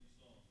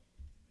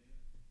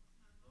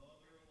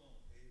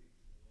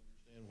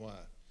why.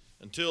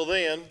 Until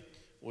then,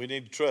 we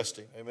need to trust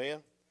Him. Amen.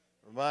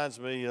 Reminds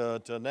me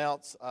to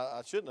announce,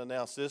 I shouldn't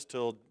announce this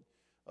till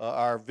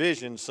our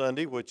Vision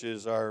Sunday, which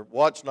is our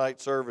watch night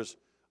service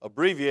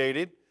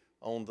abbreviated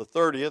on the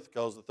 30th,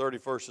 because the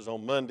 31st is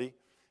on Monday.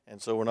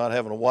 And so we're not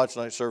having a watch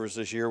night service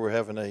this year. We're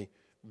having a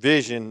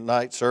Vision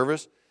night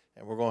service.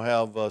 And we're going to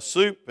have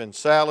soup and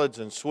salads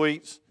and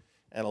sweets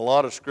and a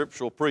lot of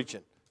scriptural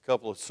preaching, a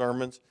couple of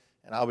sermons.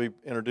 And I'll be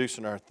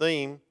introducing our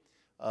theme,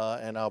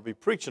 and I'll be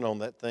preaching on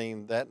that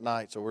theme that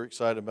night. So we're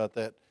excited about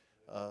that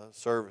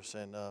service.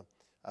 And I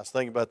was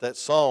thinking about that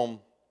psalm,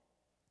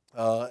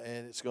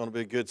 and it's going to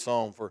be a good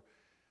psalm for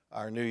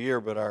our new year.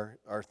 But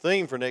our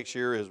theme for next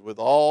year is with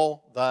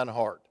all thine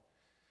heart.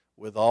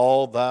 With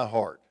all thy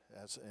heart.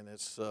 And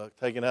it's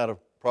taken out of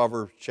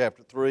Proverbs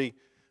chapter 3,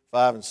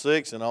 5, and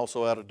 6, and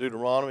also out of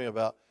Deuteronomy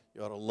about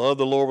you ought to love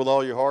the Lord with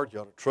all your heart. You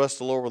ought to trust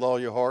the Lord with all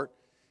your heart.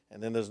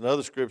 And then there's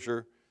another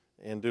scripture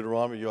in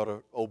Deuteronomy, you ought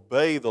to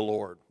obey the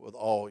Lord with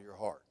all your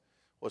heart.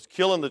 What's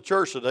killing the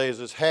church today is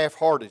this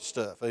half-hearted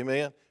stuff,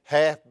 amen?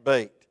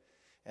 Half-baked.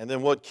 And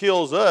then what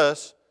kills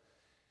us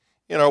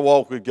in our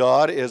walk with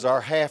God is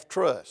our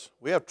half-trust.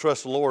 We have to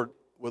trust the Lord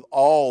with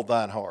all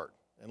thine heart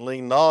and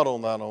lean not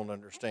on thine own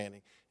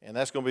understanding. And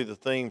that's going to be the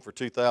theme for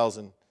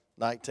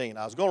 2019.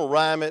 I was going to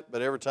rhyme it,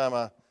 but every time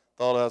I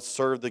thought I'd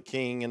serve the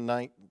King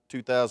in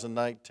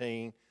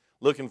 2019,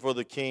 looking for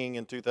the King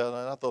in 2000,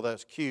 I thought that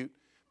was cute,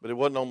 but it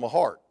wasn't on my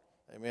heart.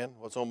 Amen.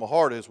 What's on my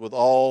heart is with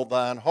all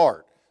thine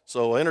heart.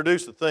 So I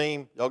introduced the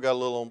theme. Y'all got a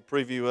little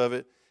preview of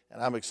it,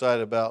 and I'm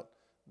excited about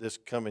this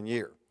coming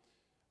year.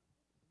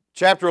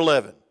 Chapter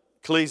 11,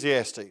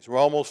 Ecclesiastes. We're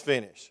almost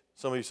finished.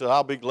 Some of you said,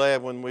 I'll be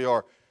glad when we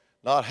are.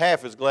 Not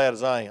half as glad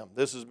as I am.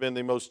 This has been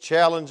the most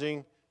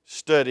challenging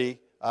study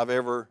I've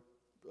ever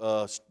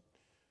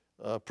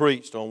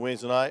preached on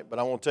Wednesday night. But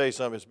I want to tell you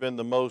something. It's been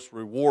the most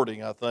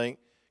rewarding, I think,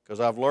 because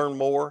I've learned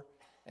more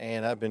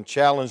and I've been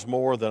challenged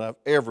more than I've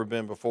ever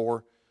been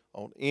before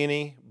on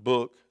any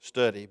book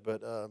study.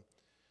 But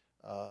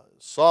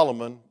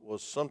Solomon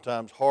was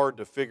sometimes hard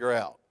to figure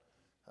out.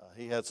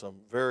 He had some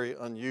very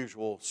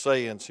unusual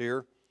sayings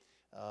here.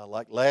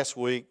 Like last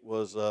week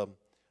was, a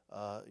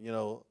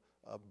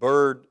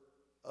bird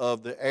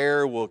of the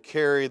air will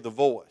carry the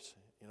voice.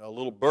 A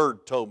little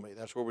bird told me.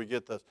 That's where we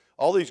get this.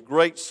 All these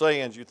great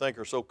sayings you think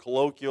are so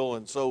colloquial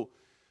and so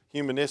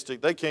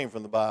humanistic, they came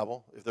from the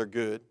Bible, if they're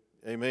good.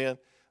 Amen.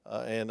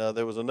 And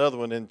there was another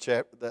one in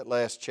that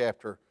last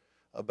chapter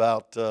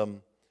about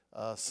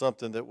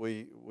something that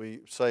we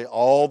say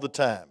all the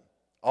time.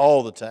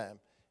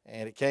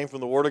 And it came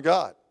from the Word of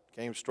God. It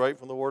came straight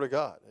from the Word of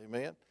God.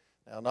 Amen.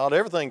 Now, not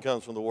everything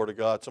comes from the Word of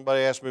God.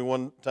 Somebody asked me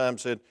one time,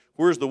 said,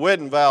 where's the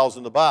wedding vows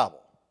in the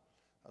Bible?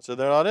 I said,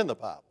 they're not in the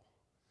Bible.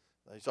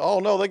 They said, oh,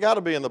 no, they got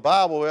to be in the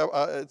Bible.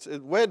 It's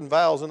wedding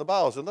vows in the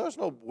Bible. I said, there's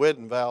no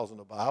wedding vows in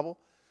the Bible.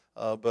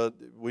 But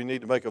we need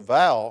to make a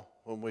vow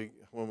when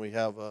we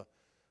have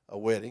a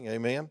wedding.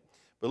 Amen.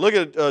 But look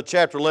at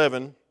chapter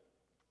 11.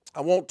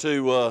 I want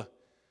to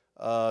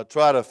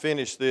try to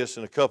finish this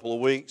in a couple of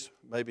weeks.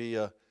 Maybe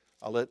I'll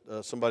let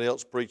somebody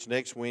else preach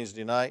next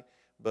Wednesday night.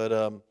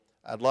 But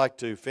I'd like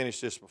to finish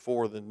this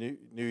before the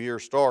new year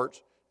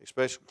starts,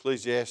 especially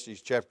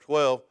Ecclesiastes chapter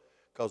 12,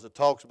 because it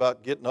talks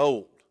about getting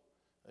old.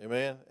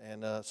 Amen.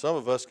 And some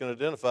of us can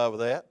identify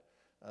with that.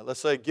 Let's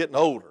say getting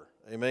older.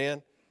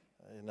 Amen.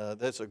 And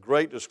that's a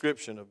great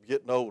description of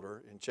getting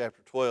older in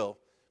chapter 12.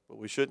 But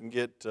we shouldn't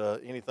get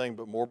anything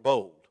but more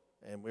bold.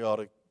 And we ought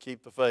to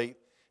keep the faith.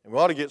 And we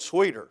ought to get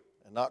sweeter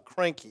and not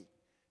cranky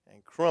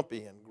and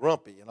crumpy and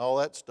grumpy and all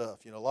that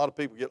stuff. A lot of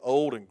people get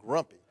old and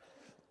grumpy.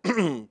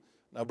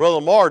 Now,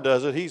 Brother Marr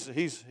does it.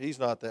 He's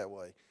not that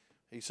way.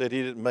 He said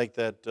he didn't make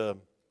that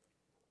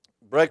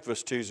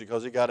breakfast Tuesday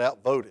because he got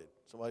outvoted.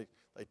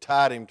 They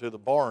tied him to the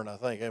barn, I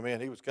think.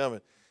 Amen. He was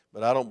coming,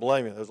 but I don't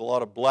blame him. There's a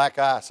lot of black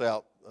ice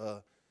out,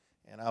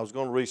 and I was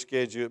going to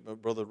reschedule it, but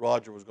Brother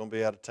Roger was going to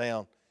be out of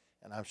town,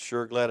 and I'm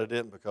sure glad I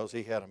didn't because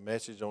he had a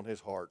message on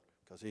his heart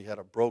because he had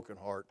a broken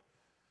heart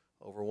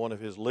over one of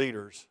his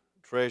leaders,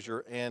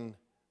 treasurer and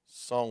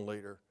song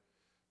leader,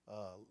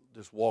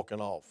 just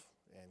walking off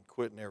and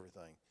quitting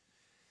everything.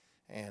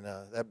 And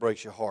that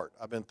breaks your heart.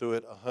 I've been through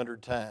it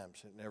 100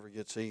 times. It never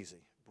gets easy.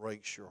 It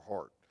breaks your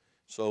heart.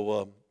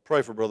 So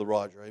pray for Brother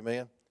Roger,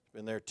 amen? He's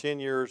been there 10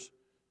 years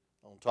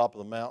on top of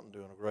the mountain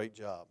doing a great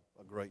job.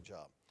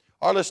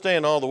 All right, let's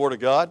stand on the Word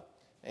of God.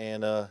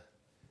 And I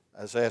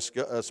just ask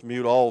us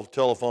mute all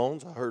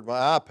telephones. I heard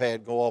my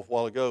iPad go off a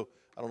while ago.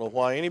 I don't know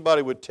why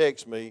anybody would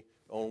text me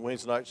on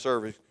Wednesday night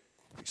service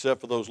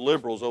except for those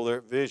liberals over there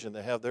at Vision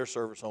that have their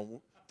service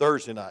on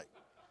Thursday night.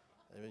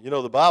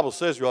 The Bible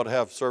says you ought to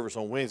have service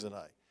on Wednesday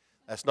night.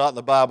 That's not in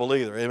the Bible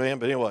either, amen?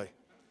 But anyway.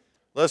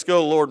 Let's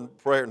go, Lord, in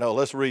prayer. No,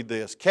 let's read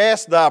this.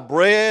 Cast thy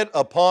bread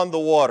upon the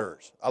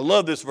waters. I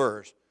love this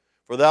verse.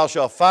 For thou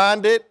shalt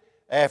find it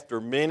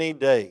after many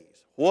days.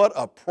 What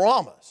a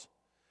promise.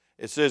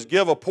 It says,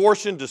 give a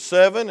portion to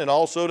 7 and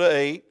also to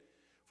 8,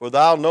 for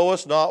thou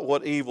knowest not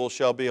what evil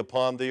shall be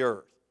upon the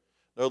earth.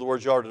 In other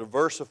words, you are to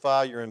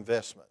diversify your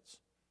investments.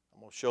 I'm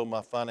going to show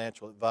my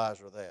financial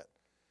advisor that.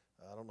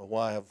 I don't know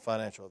why I have a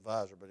financial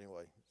advisor, but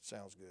anyway, it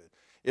sounds good.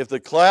 If the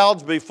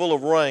clouds be full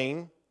of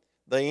rain,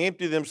 they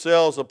empty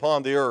themselves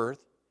upon the earth.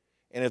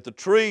 And if the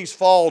trees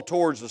fall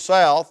towards the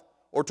south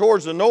or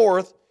towards the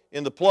north,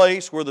 in the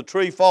place where the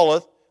tree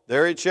falleth,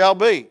 there it shall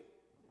be.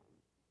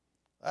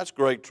 That's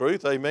great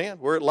truth, amen.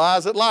 Where it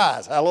lies,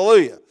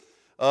 hallelujah.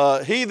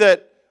 He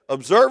that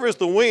observeth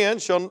the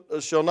wind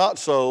shall not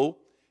sow,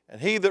 and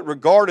he that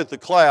regardeth the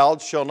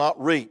clouds shall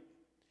not reap.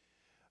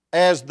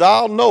 As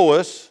thou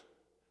knowest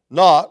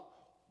not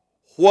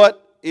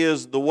what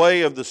is the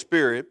way of the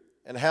Spirit,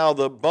 and how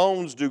the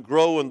bones do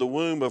grow in the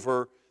womb of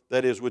her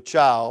that is with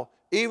child,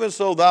 even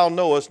so thou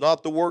knowest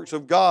not the works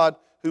of God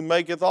who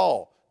maketh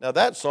all. Now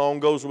that song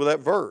goes with that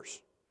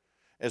verse.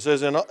 It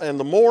says, in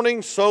the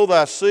morning sow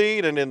thy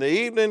seed, and in the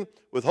evening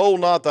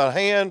withhold not thy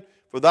hand,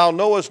 for thou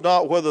knowest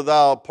not whether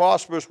thou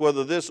prosperest,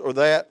 whether this or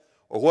that,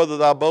 or whether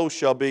thy both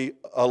shall be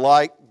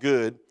alike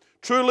good.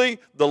 Truly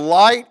the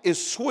light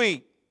is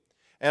sweet,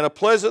 and a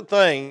pleasant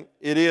thing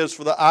it is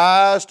for the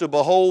eyes to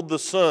behold the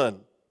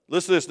sun.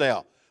 Listen to this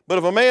now. But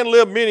if a man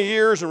live many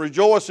years and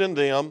rejoice in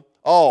them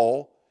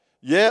all,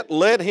 yet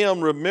let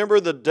him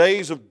remember the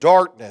days of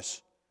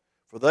darkness,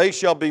 for they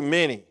shall be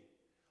many.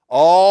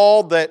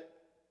 All that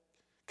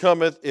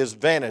cometh is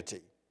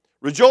vanity.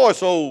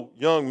 Rejoice, O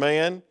young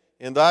man,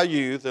 in thy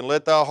youth, and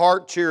let thy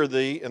heart cheer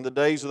thee in the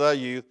days of thy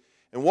youth,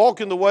 and walk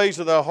in the ways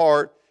of thy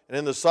heart, and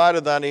in the sight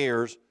of thine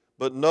ears.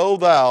 But know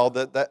thou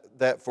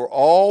that for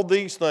all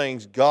these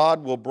things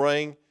God will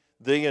bring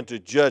thee into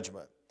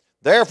judgment.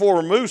 Therefore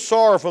remove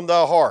sorrow from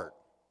thy heart,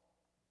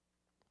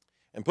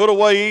 and put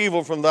away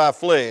evil from thy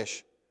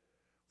flesh,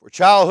 for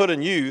childhood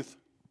and youth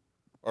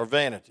are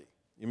vanity.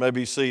 You may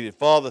be seated.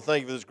 Father,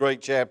 thank you for this great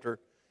chapter.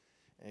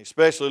 And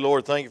especially,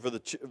 Lord, thank you for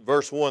the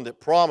verse 1 that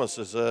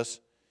promises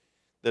us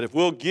that if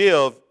we'll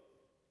give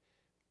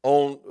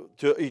on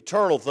to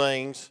eternal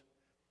things,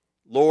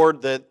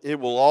 Lord, that it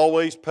will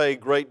always pay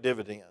great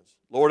dividends.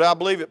 Lord, I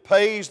believe it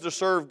pays to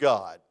serve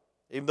God.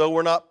 Even though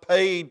we're not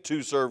paid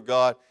to serve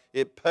God,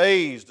 it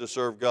pays to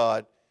serve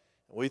God.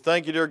 And we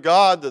thank you, dear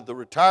God, that the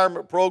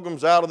retirement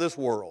program's out of this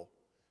world.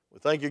 We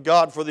thank you,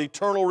 God, for the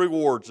eternal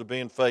rewards of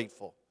being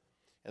faithful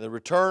and the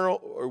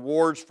eternal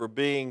rewards for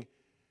being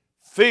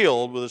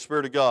filled with the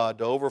Spirit of God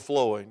to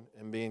overflowing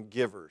and being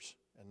givers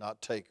and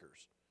not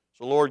takers.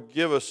 So, Lord,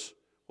 give us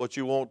what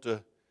you want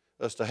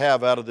us to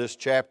have out of this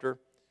chapter.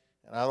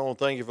 And I want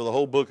to thank you for the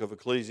whole book of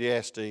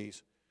Ecclesiastes,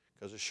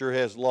 because it sure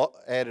has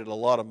added a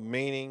lot of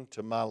meaning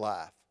to my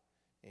life.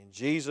 In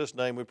Jesus'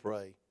 name we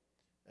pray.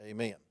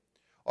 Amen.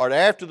 All right,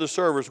 after the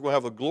service, we're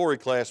going to have a glory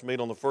class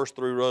meet on the first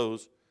 3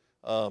 rows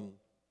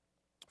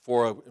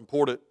for an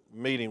important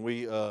meeting.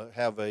 We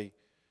have a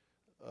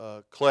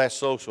class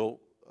social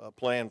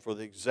planned for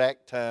the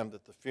exact time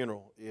that the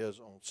funeral is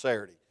on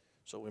Saturday.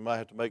 So we might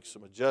have to make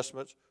some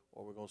adjustments,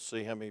 or we're going to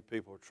see how many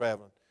people are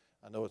traveling.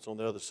 I know it's on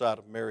the other side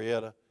of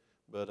Marietta,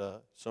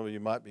 but some of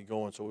you might be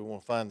going, so we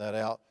want to find that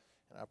out.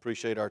 And I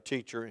appreciate our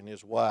teacher and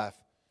his wife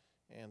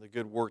and the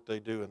good work they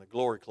do in the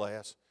glory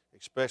class,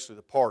 especially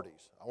the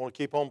parties. I want to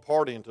keep on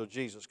partying until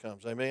Jesus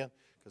comes, amen?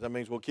 Because that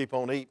means we'll keep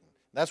on eating.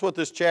 And that's what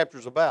this chapter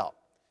is about.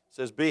 It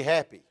says, be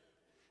happy.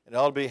 And it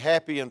ought to be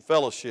happy in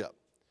fellowship.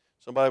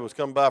 Somebody was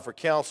coming by for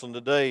counseling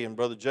today, and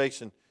Brother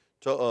Jason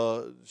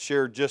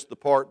shared just the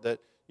part that,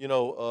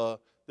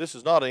 this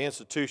is not an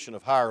institution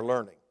of higher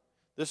learning.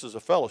 This is a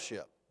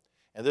fellowship,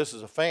 and this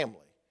is a family.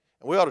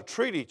 And we ought to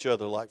treat each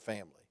other like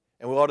family,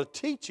 and we ought to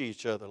teach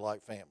each other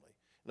like family.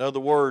 In other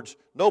words,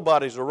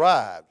 nobody's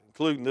arrived,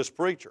 including this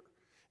preacher.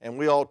 And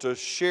we ought to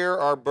share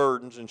our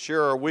burdens and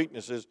share our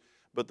weaknesses,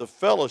 but the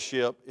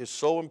fellowship is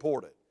so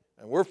important.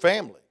 And we're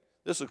family.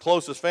 This is the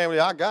closest family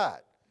I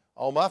got.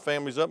 All my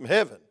family's up in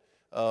heaven,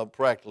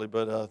 practically.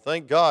 But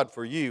thank God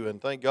for you,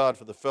 and thank God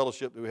for the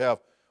fellowship that we have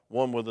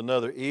one with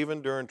another,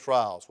 even during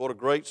trials. What a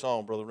great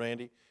song, Brother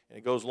Randy. And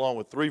it goes along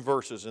with 3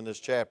 verses in this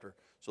chapter.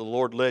 So the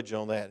Lord led you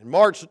on that. In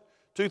March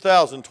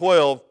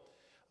 2012,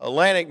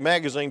 Atlantic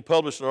Magazine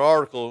published an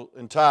article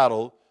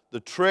entitled, "The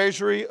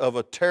Treasury of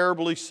a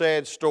Terribly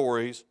Sad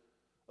Stories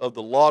of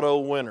the Lotto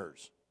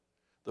Winners."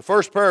 The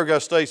first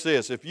paragraph states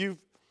this: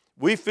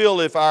 we feel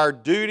if our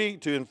duty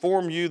to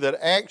inform you that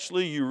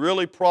actually you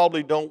really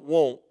probably don't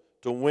want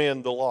to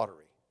win the lottery.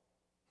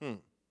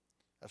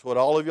 That's what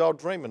all of y'all are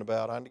dreaming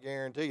about, I can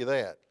guarantee you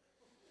that.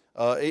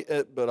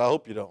 But I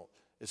hope you don't.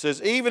 It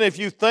says, even if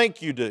you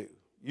think you do,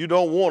 you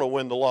don't want to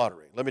win the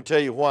lottery. Let me tell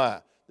you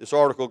why. This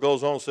article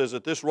goes on and says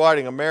that this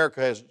writing,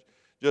 America has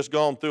just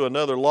gone through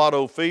another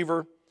lotto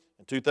fever.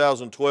 In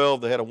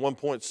 2012, they had a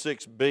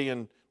 $1.6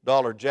 billion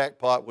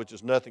jackpot, which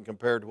is nothing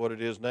compared to what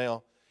it is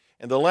now.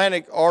 And the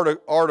Atlantic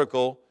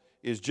article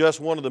is just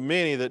one of the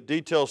many that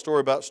detail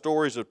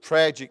stories of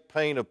tragic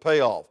pain of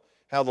payoff.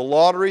 How the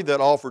lottery that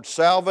offered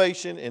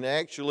salvation and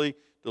actually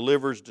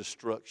delivers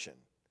destruction.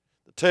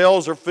 The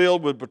tales are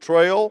filled with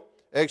betrayal,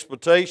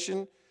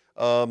 exploitation,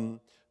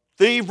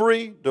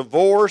 thievery,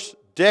 divorce,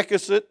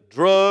 deficit,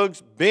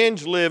 drugs,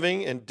 binge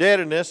living,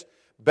 indebtedness,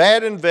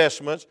 bad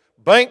investments,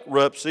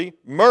 bankruptcy,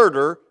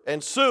 murder,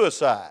 and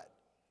suicide.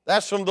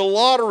 That's from the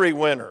lottery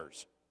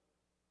winners.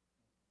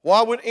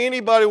 Why would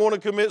anybody want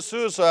to commit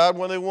suicide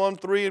when they won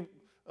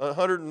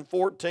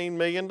 $314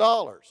 million?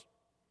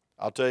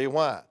 I'll tell you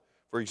why.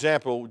 For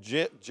example,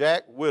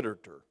 Jack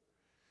Whittaker,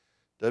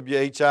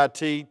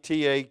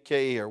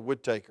 Whittaker, or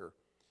Whittaker,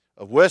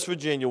 of West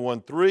Virginia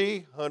won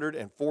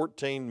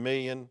 $314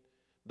 million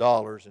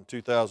in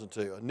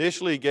 2002.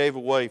 Initially, he gave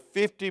away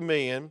 $50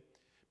 million,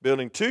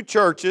 building 2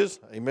 churches,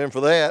 amen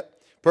for that,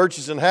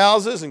 purchasing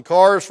houses and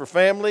cars for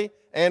family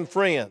and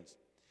friends.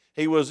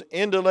 He was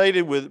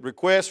inundated with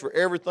requests for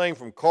everything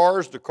from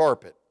cars to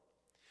carpet.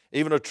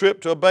 Even a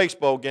trip to a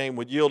baseball game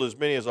would yield as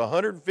many as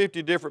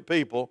 150 different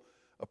people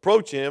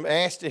approaching him,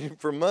 asking him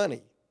for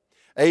money.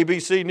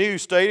 ABC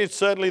News stated,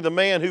 suddenly the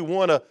man who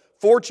won a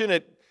fortune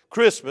at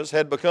Christmas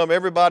had become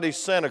everybody's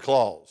Santa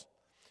Claus.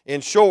 In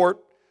short,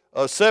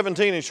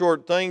 17 in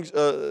short,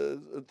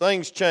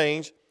 things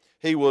changed.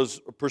 He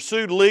was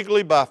pursued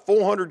legally by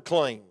 400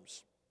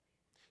 claims.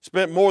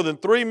 Spent more than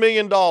 $3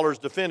 million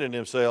defending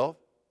himself.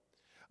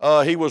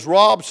 He was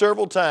robbed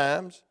several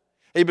times.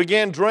 He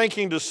began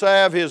drinking to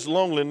salve his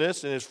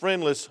loneliness and his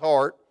friendless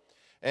heart,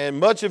 and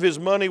much of his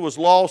money was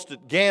lost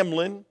at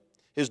gambling.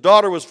 His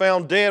daughter was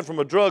found dead from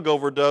a drug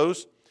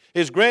overdose.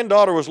 His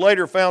granddaughter was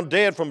later found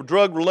dead from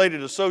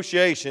drug-related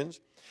associations.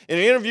 In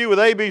an interview with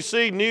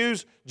ABC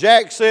News,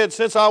 Jack said,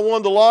 "Since I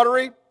won the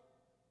lottery,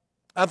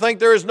 I think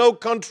there is no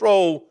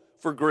control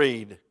for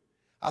greed.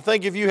 I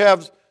think if you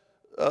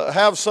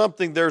have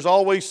something, there's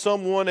always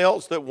someone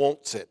else that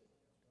wants it.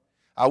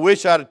 I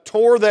wish I'd have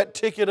tore that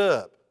ticket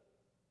up."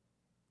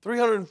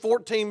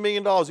 $314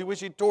 million. He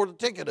wished he'd tore the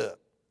ticket up.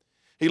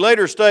 He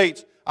later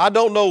states, "I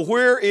don't know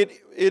where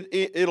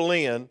it'll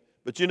end,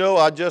 but you know,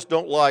 I just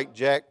don't like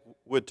Jack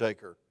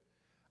Whittaker.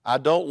 I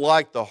don't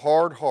like the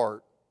hard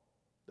heart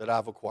that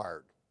I've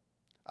acquired.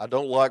 I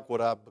don't like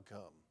what I've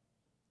become."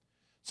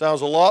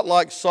 Sounds a lot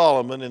like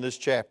Solomon in this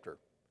chapter.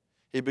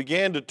 He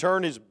began to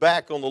turn his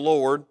back on the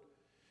Lord,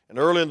 and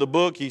early in the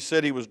book he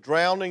said he was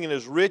drowning in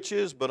his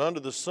riches, but under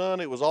the sun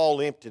it was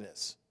all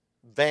emptiness,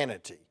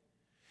 vanity.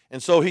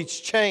 And so he's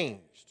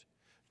changed.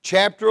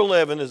 Chapter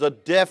 11 is a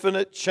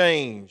definite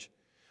change.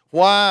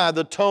 Why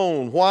the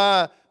tone?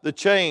 Why the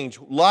change?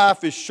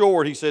 Life is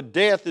short. He said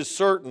death is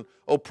certain.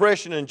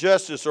 Oppression and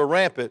injustice are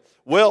rampant.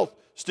 Wealth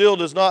still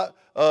does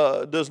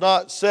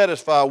not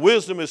satisfy.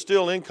 Wisdom is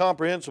still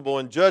incomprehensible,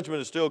 and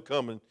judgment is still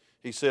coming.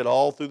 He said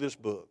all through this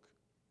book,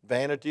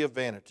 vanity of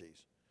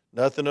vanities.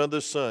 Nothing under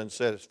the sun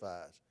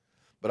satisfies.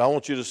 But I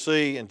want you to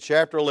see in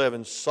chapter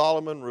 11,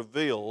 Solomon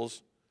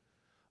reveals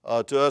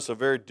to us a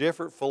very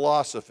different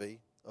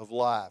philosophy of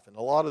life. And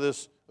a lot of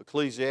this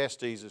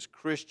Ecclesiastes is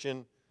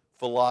Christian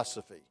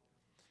philosophy.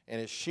 And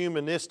it's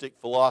humanistic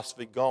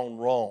philosophy gone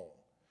wrong.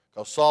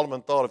 Because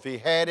Solomon thought if he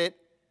had it,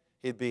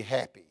 he'd be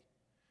happy.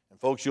 And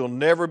folks, you'll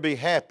never be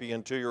happy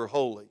until you're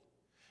holy.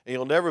 And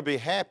you'll never be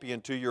happy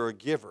until you're a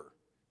giver.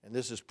 And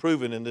this is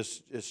proven in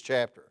this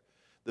chapter.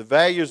 The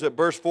values that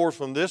burst forth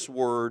from this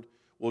word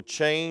will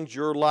change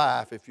your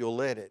life if you'll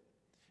let it.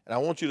 And I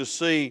want you to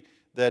see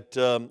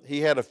that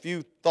he had a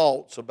few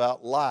thoughts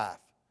about life.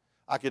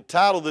 I could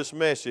title this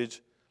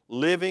message,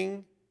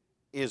 Living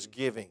is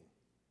Giving.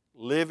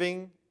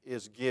 Living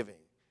is giving.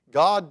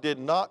 God did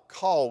not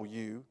call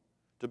you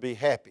to be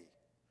happy.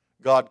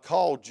 God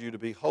called you to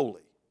be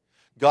holy.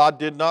 God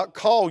did not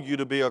call you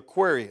to be an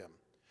aquarium.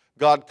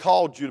 God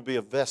called you to be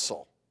a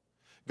vessel.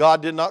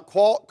 God did not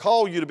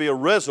call you to be a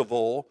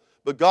reservoir,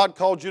 but God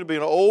called you to be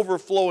an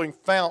overflowing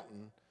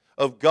fountain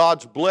of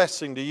God's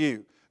blessing to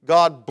you.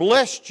 God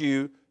blessed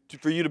you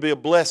for you to be a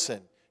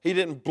blessing. He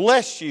didn't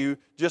bless you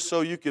just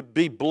so you could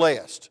be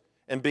blessed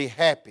and be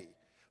happy.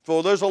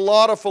 For there's a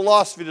lot of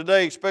philosophy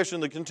today, especially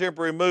in the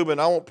contemporary movement.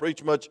 I won't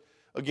preach much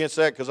against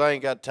that because I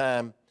ain't got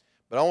time.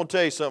 But I want to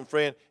tell you something,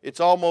 friend. It's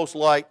almost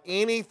like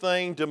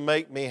anything to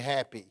make me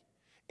happy.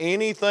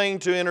 Anything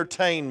to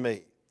entertain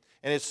me.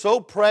 And it's so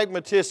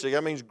pragmatistic.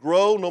 That means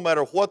grow no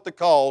matter what the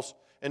cost,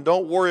 and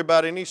don't worry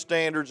about any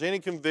standards, any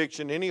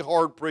conviction, any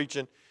hard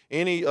preaching,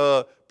 any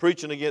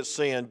preaching against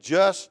sin.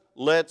 Just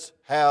let's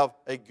have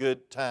a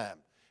good time.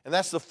 And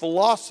that's the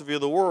philosophy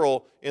of the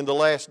world in the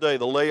last day,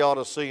 the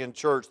Laodicean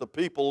church, the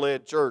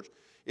people-led church.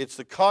 It's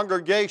the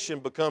congregation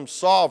becomes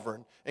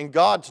sovereign, and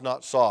God's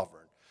not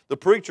sovereign. The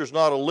preacher's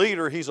not a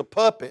leader, he's a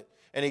puppet,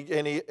 and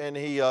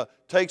he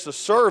takes a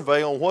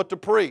survey on what to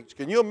preach.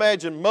 Can you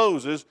imagine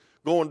Moses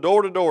going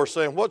door to door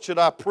saying, what should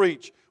I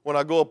preach when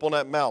I go up on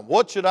that mountain?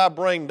 What should I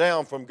bring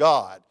down from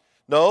God?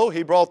 No,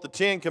 he brought the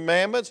 10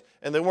 commandments,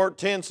 and they weren't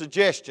 10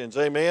 suggestions,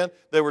 amen?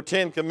 They were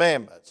 10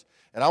 commandments.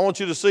 And I want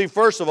you to see,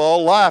 first of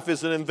all, life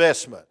is an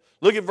investment.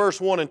 Look at verse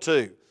 1 and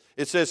 2.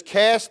 It says,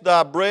 cast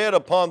thy bread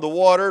upon the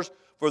waters,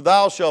 for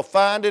thou shalt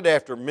find it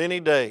after many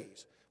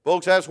days.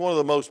 Folks, that's one of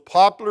the most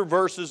popular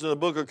verses in the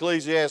book of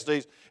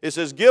Ecclesiastes. It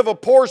says, give a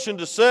portion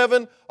to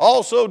 7,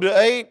 also to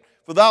 8,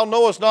 for thou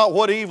knowest not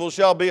what evil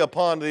shall be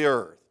upon the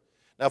earth.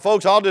 Now,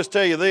 folks, I'll just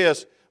tell you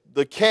this.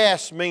 The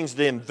cast means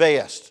to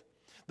invest.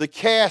 The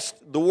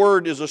cast, the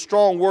word is a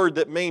strong word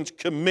that means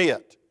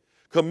commit.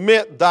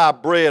 Commit thy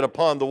bread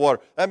upon the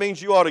water. That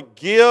means you ought to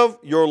give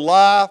your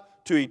life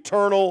to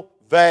eternal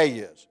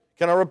values.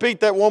 Can I repeat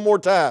that one more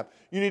time?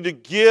 You need to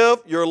give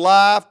your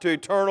life to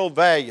eternal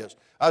values.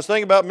 I was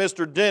thinking about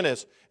Mr.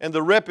 Dennis and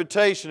the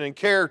reputation and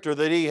character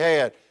that he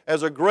had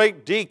as a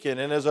great deacon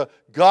and as a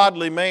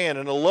godly man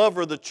and a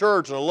lover of the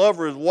church and a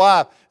lover of his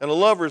wife and a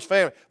lover of his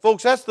family.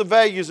 Folks, that's the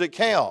values that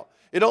count.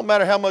 It don't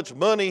matter how much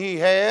money he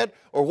had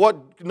or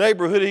what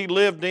neighborhood he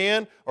lived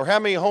in or how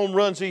many home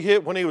runs he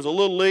hit when he was a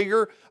little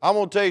leaguer. I'm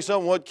going to tell you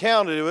something, what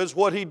counted is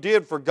what he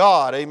did for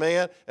God,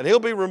 amen? And he'll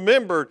be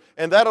remembered,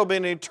 and that'll be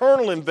an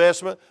eternal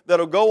investment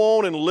that'll go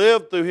on and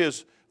live through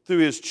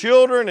his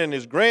children and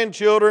his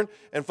grandchildren.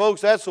 And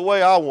folks, that's the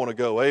way I want to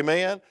go,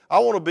 amen? I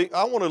want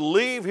to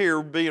leave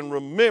here being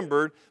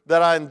remembered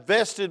that I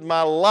invested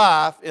my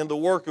life in the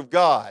work of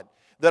God,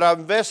 that I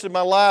invested my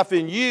life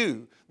in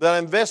you, that I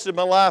invested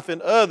my life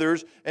in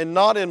others and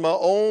not in my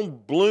own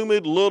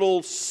bloomed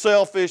little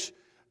selfish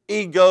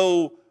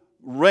ego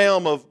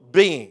realm of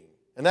being.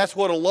 And that's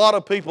what a lot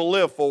of people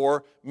live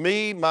for,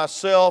 me,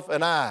 myself,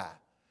 and I.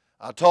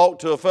 I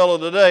talked to a fellow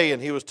today and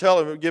he was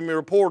giving me a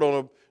report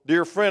on a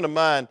dear friend of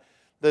mine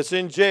that's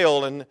in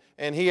jail,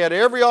 and he had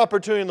every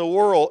opportunity in the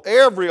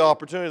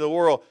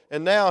world,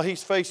 and now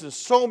he's facing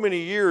so many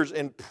years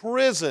in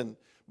prison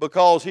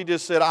because he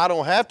just said, I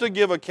don't have to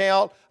give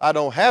account, I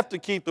don't have to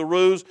keep the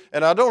rules,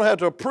 and I don't have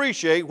to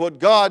appreciate what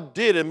God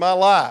did in my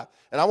life.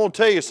 And I want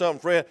to tell you something,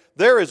 friend,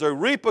 there is a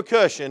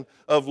repercussion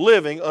of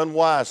living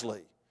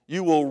unwisely.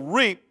 You will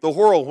reap the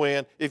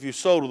whirlwind if you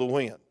sow to the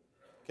wind.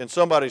 Can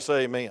somebody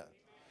say amen?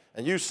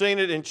 And you've seen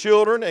it in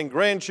children and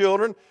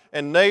grandchildren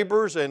and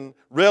neighbors and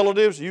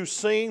relatives. You've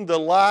seen the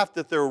life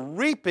that they're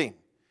reaping,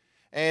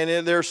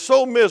 and they're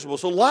so miserable.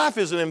 So life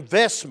is an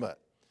investment.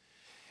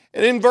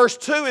 And in verse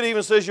 2, it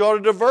even says you ought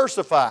to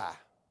diversify.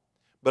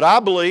 But I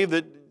believe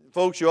that,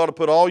 folks, you ought to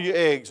put all your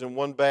eggs in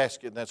one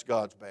basket, and that's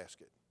God's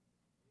basket.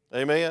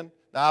 Amen?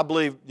 Now, I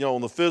believe, in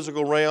the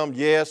physical realm,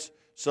 yes,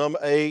 some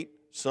 8,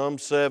 some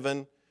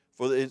 7,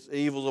 for its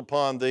evils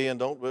upon thee, and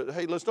don't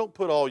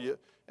put all your,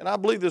 and I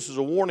believe this is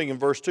a warning in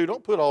verse 2,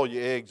 don't put all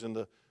your eggs in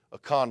the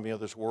economy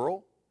of this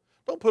world.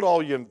 Don't put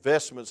all your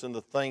investments in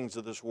the things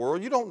of this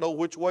world. You don't know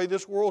which way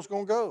this world's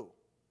going to go.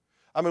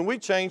 I mean, we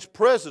change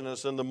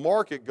presidents and the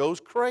market goes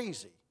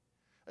crazy.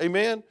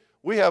 Amen?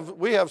 We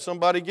have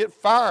somebody get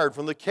fired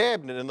from the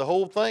cabinet and the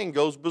whole thing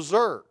goes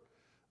berserk.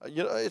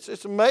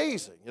 It's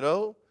amazing,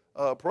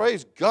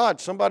 praise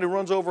God, somebody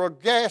runs over a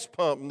gas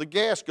pump and the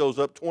gas goes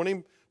up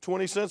 20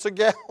 cents a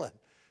gallon.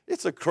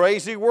 It's a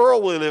crazy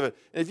world we live in.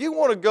 And if you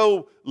want to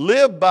go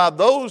live by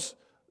those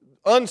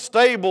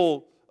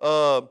unstable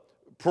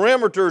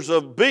perimeters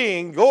of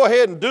being, go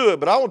ahead and do it.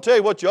 But I want to tell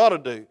you what you ought to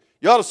do.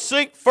 You ought to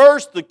seek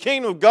first the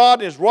kingdom of God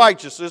and His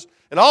righteousness,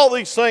 and all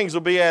these things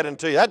will be added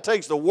to you. That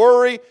takes the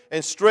worry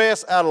and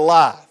stress out of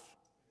life.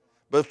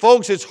 But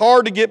folks, it's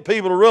hard to get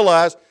people to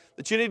realize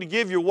that you need to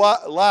give your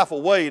life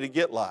away to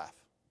get life.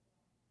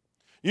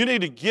 You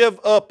need to give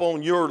up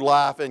on your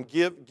life and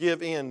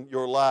give in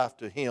your life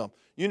to Him.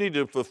 You need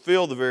to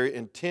fulfill the very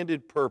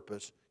intended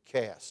purpose.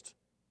 Cast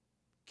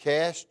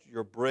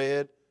your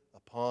bread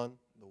upon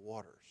the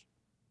waters.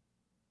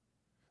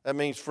 That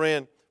means,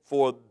 friend,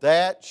 for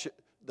that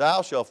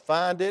thou shalt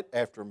find it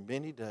after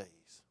many days.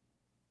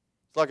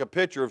 It's like a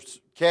picture of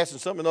casting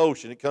something in the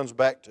ocean. It comes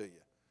back to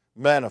you.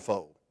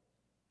 Manifold.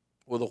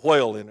 With a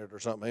whale in it or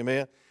something.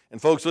 Amen?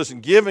 And folks,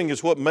 listen, giving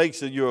is what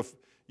makes you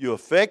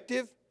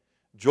effective,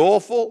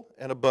 joyful,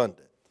 and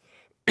abundant.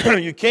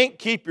 You can't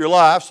keep your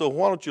life, so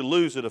why don't you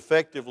lose it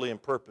effectively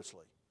and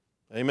purposely?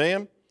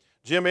 Amen?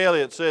 Jim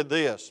Elliot said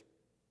this,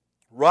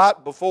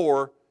 right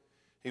before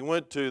he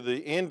went to the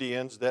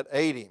Indians that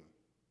ate him.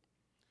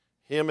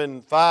 Him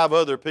and 5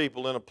 other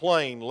people in a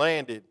plane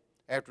landed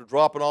after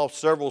dropping off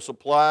several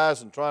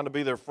supplies and trying to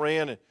be their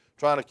friend and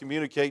trying to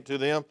communicate to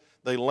them.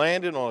 They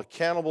landed on a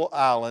cannibal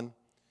island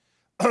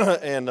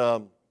and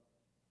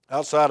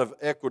outside of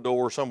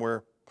Ecuador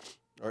somewhere,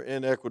 or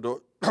in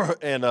Ecuador.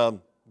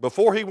 And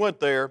before he went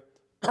there,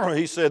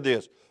 he said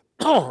this,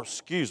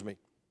 excuse me.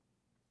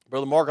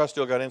 Brother Mark, I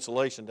still got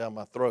insulation down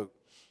my throat.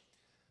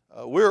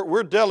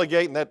 We're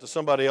delegating that to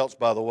somebody else,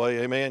 by the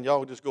way. Amen.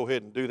 Y'all just go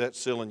ahead and do that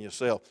sealing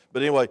yourself.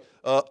 But anyway,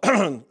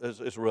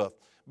 it's rough.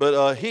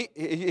 But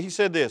he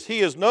said this,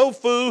 he is no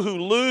fool who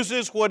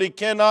loses what he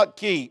cannot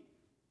keep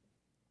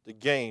to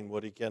gain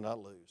what he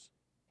cannot lose.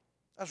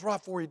 That's right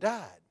before he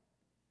died.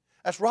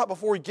 That's right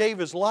before he gave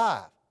his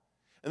life.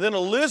 And then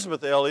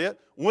Elizabeth Elliot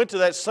went to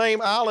that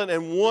same island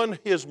and won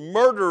his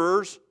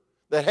murderers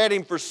that had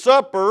him for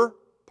supper,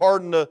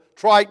 pardon the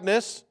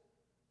triteness,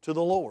 to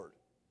the Lord.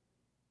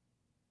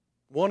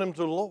 Won him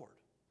to the Lord.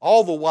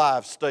 All the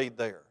wives stayed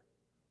there.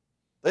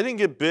 They didn't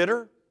get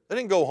bitter. They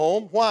didn't go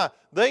home. Why?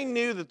 They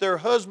knew that their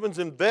husband's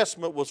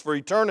investment was for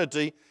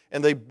eternity,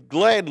 and they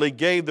gladly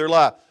gave their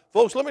life.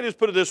 Folks, let me just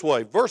put it this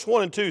way. Verse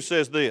 1 and 2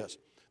 says this,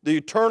 the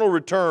eternal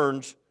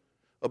returns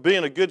of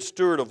being a good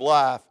steward of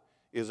life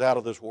is out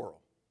of this world.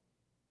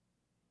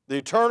 The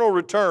eternal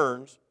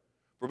returns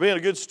for being a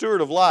good steward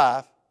of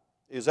life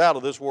is out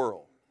of this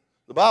world.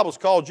 The Bible's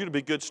called you to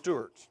be good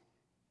stewards.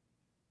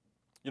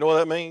 You know what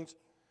that means?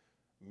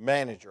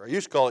 Manager. I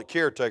used to call it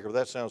caretaker, but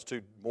that sounds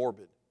too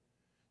morbid.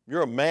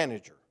 You're a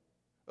manager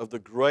of the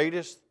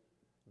greatest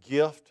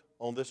gift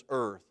on this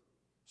earth,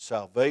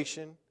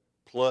 salvation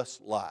plus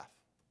life,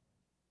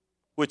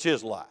 which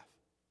is life.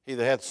 He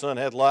that hath the Son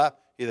hath life.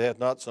 He that hath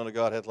not the Son of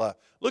God hath life.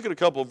 Look at a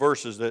couple of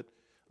verses that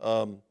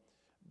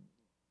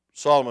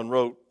Solomon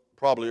wrote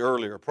probably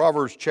earlier.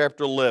 Proverbs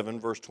chapter 11,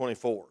 verse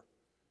 24.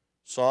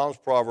 Psalms,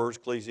 Proverbs,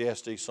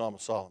 Ecclesiastes, Psalm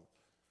of Solomon.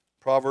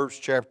 Proverbs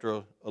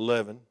chapter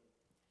 11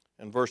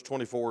 and verse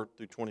 24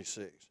 through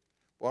 26.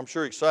 Well, I'm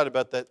sure excited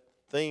about that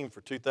theme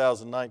for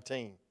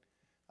 2019.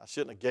 I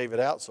shouldn't have gave it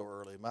out so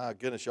early. My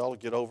goodness, y'all will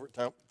get over it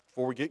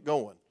before we get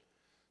going.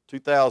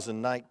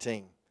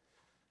 2019.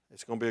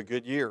 It's going to be a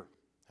good year.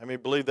 How many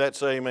believe that?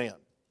 Say amen.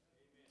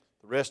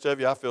 The rest of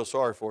you, I feel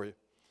sorry for you.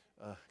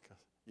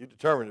 You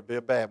determined it to be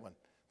a bad one.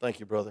 Thank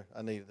you, brother.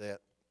 I needed that.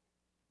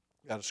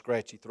 Got a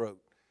scratchy throat.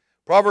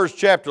 Proverbs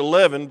chapter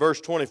 11,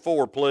 verse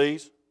 24,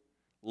 please.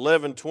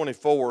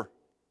 11:24.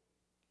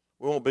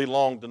 We won't be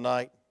long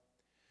tonight.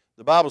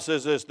 The Bible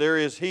says this, there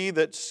is he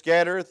that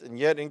scattereth and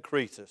yet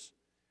increaseth,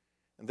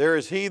 and there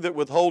is he that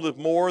withholdeth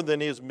more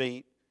than is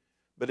meet,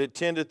 but it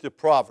tendeth to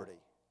poverty.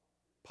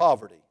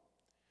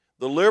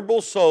 The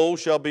liberal soul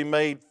shall be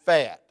made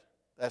fat.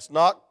 That's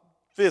not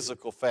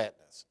physical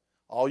fatness.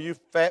 All you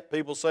fat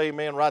people say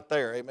amen right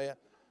there, amen.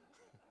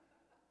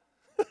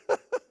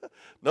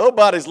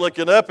 Nobody's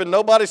looking up and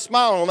nobody's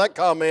smiling on that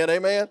comment,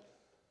 amen.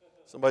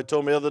 Somebody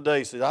told me the other day,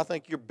 he said, I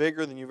think you're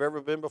bigger than you've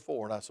ever been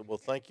before. And I said, well,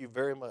 thank you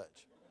very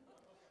much.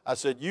 I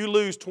said, you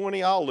lose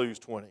 20, I'll lose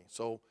 20.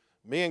 So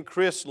me and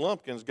Chris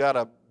Lumpkins got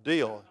a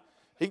deal.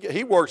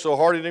 He worked so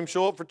hard he didn't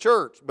show up for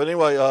church. But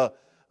anyway,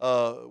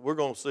 we're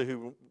going to see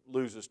who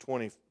loses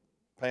 20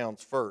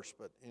 pounds first.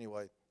 But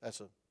anyway,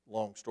 that's a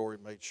long story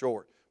made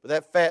short. But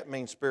that fat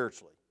means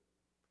spiritually.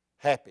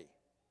 Happy.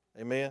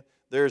 Amen.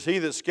 There is he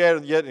that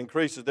scattereth yet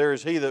increaseth. There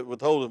is he that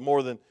withholdeth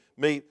more than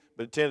meat,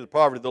 but attendeth to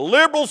poverty. The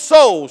liberal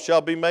soul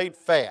shall be made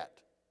fat.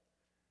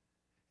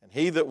 And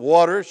he that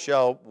watereth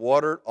shall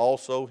water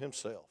also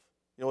himself.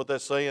 You know what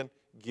that's saying?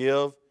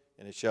 Give,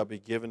 and it shall be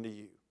given to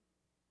you.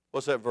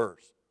 What's that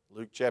verse?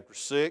 Luke chapter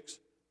 6,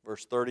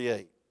 verse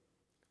 38.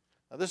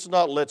 Now this is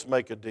not let's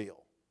make a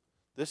deal.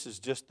 This is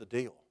just the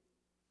deal.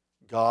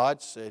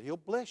 God said He'll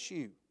bless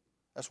you.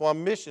 That's why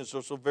missions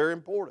are so very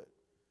important.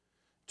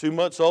 2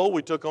 months old,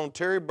 we took on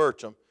Terry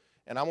Burcham.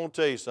 And I'm going to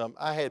tell you something.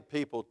 I had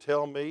people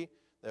tell me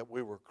that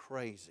we were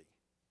crazy.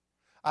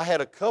 I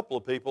had a couple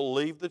of people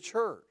leave the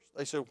church.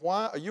 They said,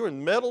 why are you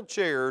in metal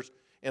chairs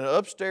in an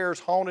upstairs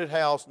haunted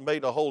house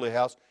made a holy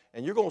house,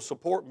 and you're going to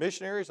support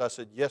missionaries? I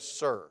said, yes,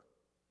 sir.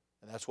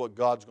 And that's what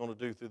God's going to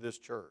do through this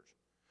church.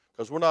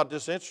 Because we're not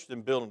just interested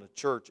in building a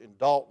church in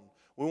Dalton.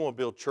 We want to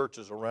build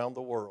churches around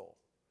the world.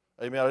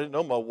 Amen. I didn't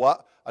know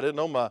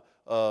my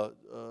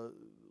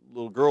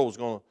little girl was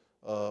going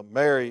to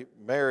marry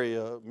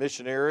a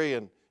missionary,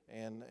 and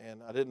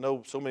I didn't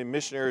know so many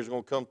missionaries were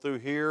going to come through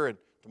here. And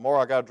tomorrow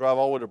I got to drive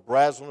all the way to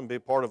Braslin and be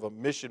part of a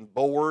mission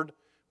board,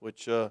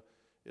 which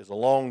is a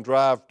long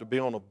drive to be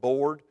on a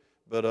board.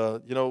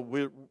 But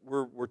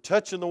we're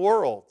touching the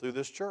world through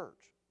this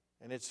church,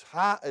 and it's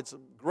a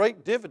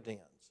great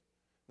dividends.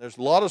 There's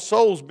a lot of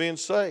souls being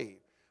saved.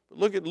 But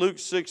look at Luke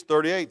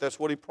 6:38. That's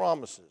what he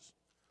promises.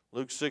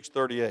 Luke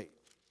 6:38.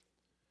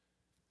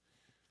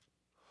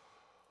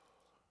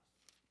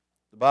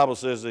 The Bible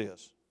says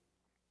this,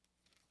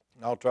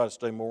 and I'll try to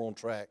stay more on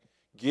track.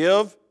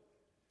 Give,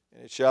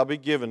 and it shall be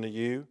given to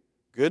you,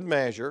 good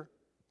measure,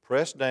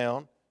 pressed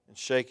down, and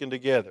shaken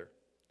together.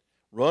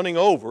 Running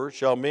over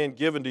shall men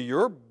give into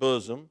your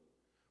bosom,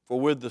 for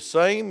with the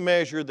same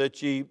measure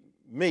that ye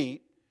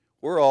meet,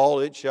 whereall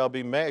it shall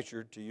be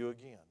measured to you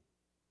again.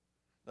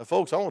 Now,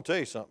 folks, I want to tell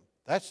you something.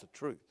 That's the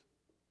truth.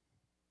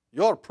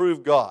 You ought to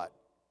prove God.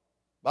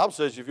 The Bible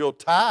says if you'll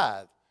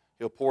tithe,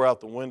 He'll pour out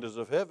the windows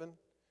of heaven.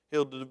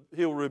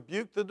 He'll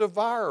rebuke the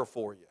devourer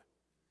for you.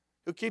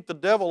 He'll keep the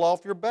devil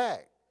off your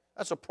back.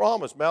 That's a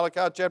promise.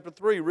 Malachi chapter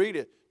 3, read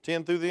it,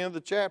 10 through the end of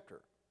the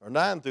chapter, or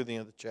 9 through the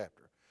end of the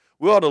chapter.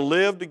 We ought to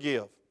live to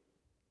give.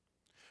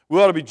 We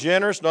ought to be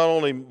generous, not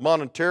only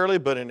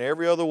monetarily, but in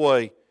every other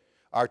way.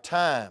 Our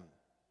time.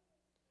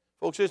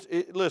 Folks,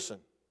 listen,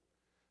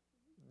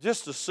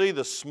 just to see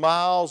the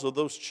smiles of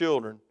those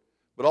children,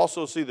 but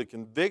also see the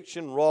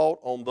conviction wrought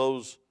on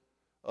those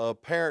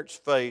parents'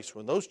 face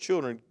when those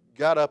children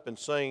got up and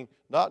sang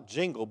not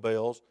jingle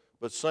bells,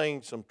 but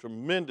sang some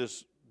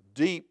tremendous,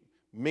 deep,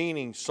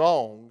 meaning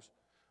songs,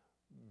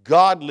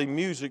 godly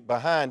music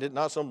behind it,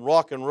 not some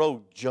rock and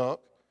roll junk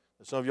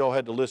that some of y'all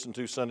had to listen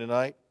to Sunday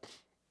night.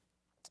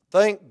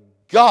 Thank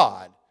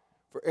God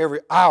for every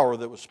hour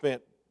that was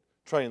spent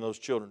training those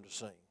children to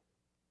sing.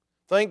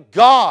 Thank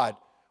God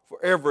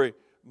for every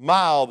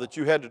mile that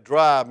you had to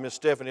drive Miss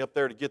Stephanie up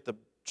there to get the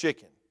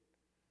chicken.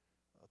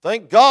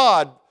 Thank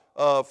God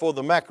for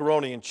the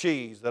macaroni and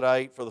cheese that I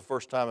ate for the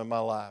first time in my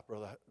life,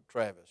 Brother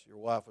Travis. Your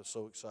wife was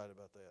so excited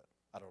about that.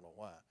 I don't know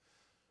why.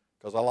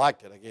 Because I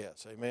liked it, I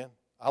guess. Amen.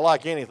 I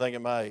like anything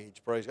at my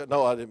age. Praise God.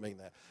 No, I didn't mean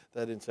that.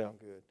 That didn't sound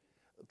good.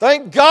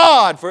 Thank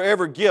God for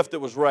every gift that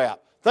was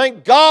wrapped.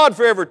 Thank God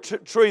for every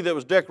tree that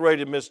was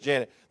decorated, Miss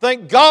Janet.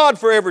 Thank God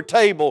for every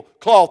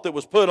tablecloth that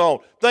was put on.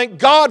 Thank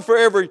God for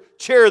every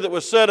chair that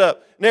was set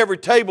up and every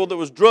table that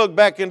was drugged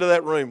back into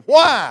that room.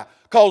 Why?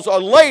 Because a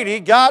lady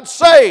got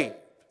saved.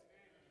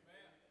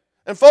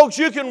 And folks,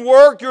 you can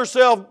work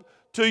yourself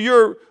till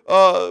you're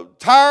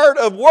tired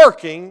of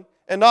working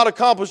and not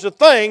accomplish a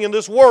thing in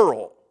this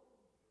world.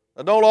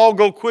 Now, don't all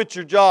go quit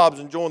your jobs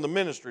and join the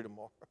ministry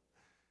tomorrow.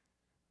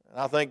 And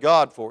I thank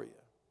God for you,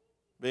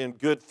 being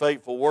good,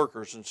 faithful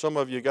workers. And some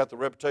of you got the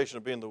reputation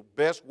of being the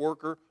best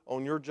worker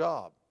on your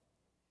job.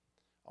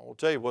 I won't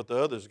tell you what the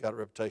others got a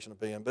reputation of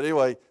being. But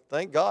anyway,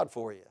 thank God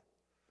for you.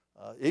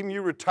 Even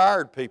you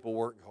retired people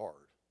work hard.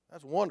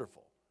 That's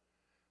wonderful.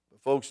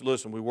 But folks,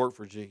 listen, we work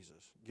for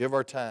Jesus. Give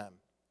our time,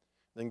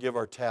 then give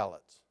our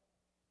talents.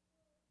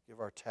 Give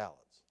our talents.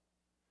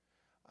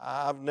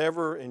 I've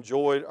never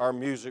enjoyed our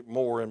music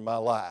more in my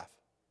life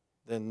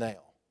than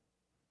now.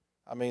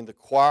 I mean, the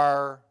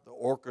choir, the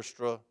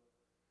orchestra,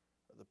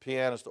 the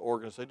pianist, the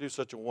organist, they do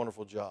such a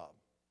wonderful job.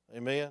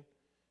 Amen?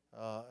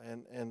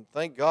 And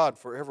thank God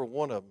for every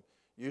one of them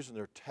using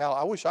their talent.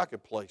 I wish I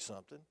could play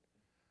something.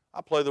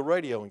 I play the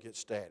radio and get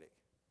static.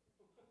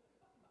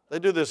 They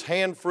do this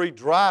hand-free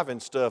driving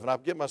stuff, and I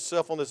get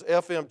myself on this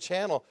FM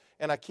channel,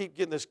 and I keep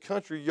getting this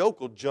country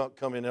yokel junk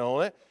coming in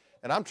on it,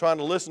 and I'm trying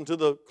to listen to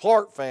the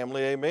Clark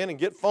family, amen, and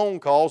get phone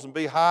calls and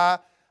be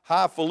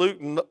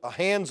highfalutin,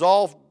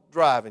 hands-off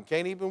driving.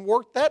 Can't even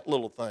work that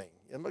little thing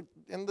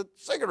in the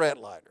cigarette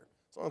lighter.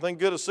 It's the only thing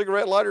good a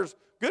cigarette lighter is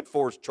good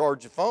for is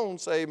charge your phone,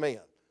 say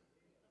amen.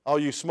 All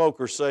you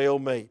smokers say, oh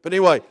me. But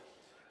anyway,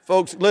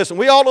 folks, listen,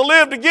 we ought to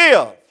live to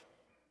give.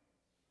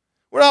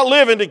 We're not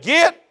living to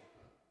get.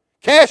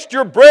 Cast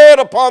your bread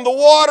upon the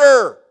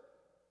water.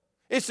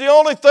 It's the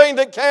only thing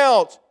that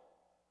counts.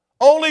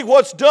 Only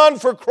what's done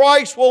for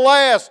Christ will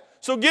last.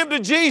 So give to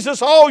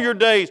Jesus all your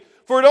days.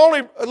 For it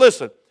only,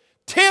 listen,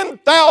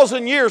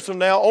 10,000 years from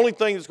now, only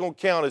thing that's going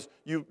to count is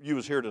you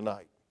was here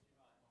tonight.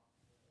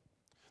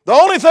 The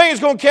only thing that's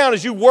going to count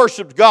is you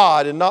worshiped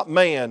God and not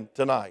man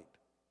tonight.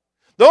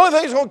 The only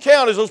thing that's going to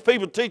count is those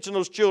people teaching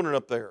those children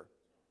up there.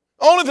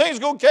 The only thing that's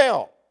going to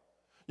count.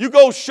 You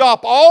go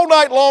shop all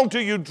night long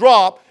till you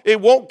drop,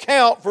 it won't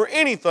count for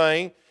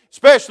anything,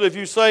 especially if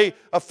you say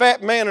a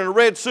fat man in a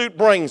red suit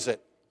brings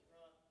it.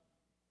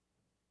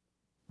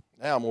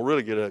 Now I'm going to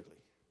really get ugly.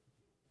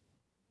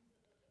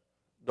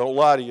 Don't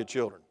lie to your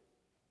children,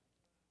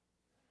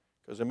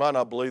 because they might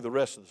not believe the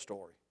rest of the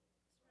story.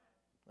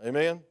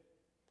 Amen?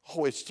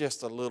 Oh, it's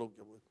just a little.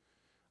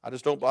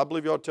 I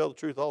believe you ought to tell the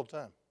truth all the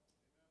time.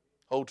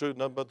 Whole truth,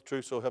 nothing but the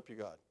truth, so help you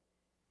God.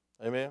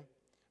 Amen?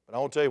 But I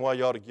want to tell you why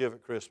you ought to give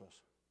at Christmas.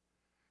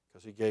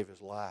 Because He gave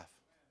His life,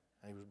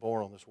 and He was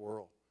born on this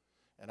world.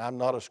 And I'm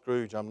not a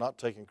Scrooge. I'm not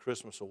taking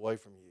Christmas away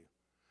from you.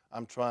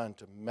 I'm trying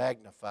to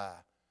magnify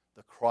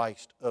the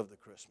Christ of the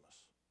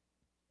Christmas.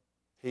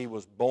 He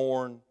was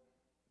born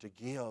to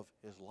give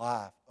His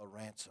life a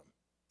ransom.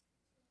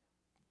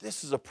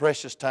 This is a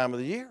precious time of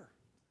the year.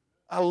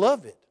 I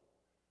love it.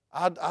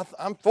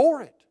 I'm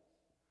for it.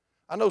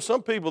 I know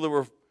some people that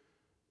were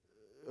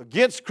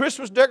against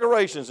Christmas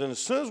decorations, and as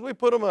soon as we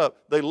put them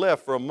up, they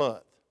left for a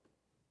month.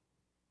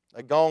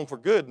 They're gone for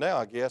good now,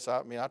 I guess.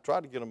 I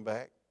tried to get them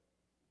back.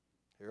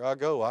 Here I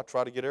go. I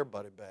try to get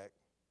everybody back.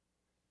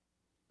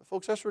 But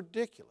folks, that's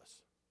ridiculous.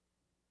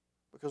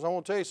 Because I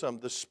want to tell you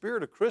something. The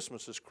spirit of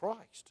Christmas is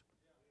Christ.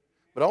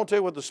 But I want to tell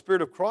you what the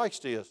Spirit of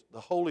Christ is. The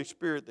Holy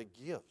Spirit that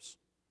gives.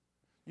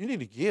 You need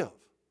to give.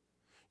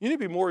 You need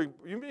to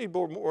be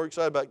more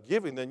excited about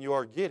giving than you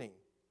are getting.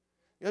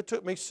 It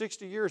took me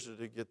 60 years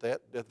to get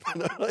that.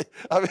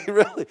 I mean,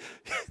 really.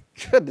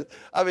 Goodness.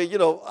 I mean,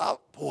 I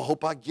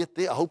hope I get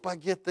this. I hope I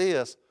get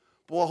this.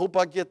 Boy, I hope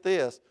I get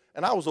this.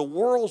 And I was a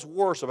world's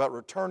worst about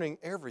returning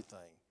everything.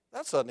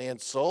 That's an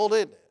insult,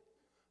 isn't it?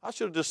 I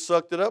should have just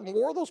sucked it up and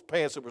wore those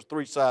pants that was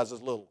 3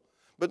 sizes little.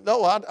 But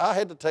no, I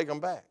had to take them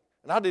back.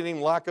 And I didn't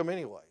even like them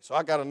anyway. So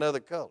I got another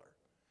color.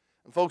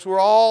 And folks, we're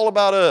all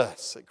about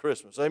us at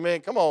Christmas. Amen.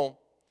 Come on.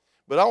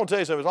 But I want to tell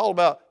you something. It's all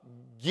about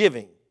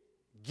giving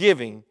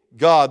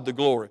God the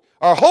glory.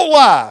 Our whole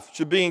life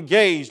should be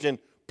engaged in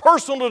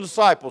personal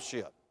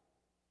discipleship.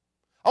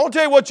 I want to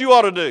tell you what you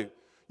ought to do.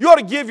 You ought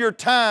to give your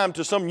time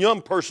to some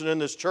young person in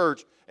this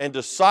church and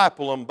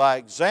disciple them by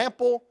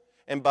example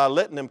and by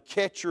letting them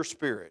catch your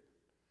spirit.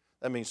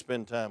 That means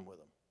spend time with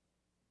them.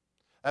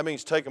 That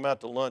means take them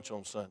out to lunch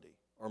on Sunday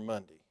or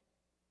Monday.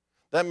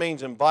 That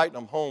means inviting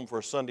them home for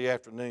a Sunday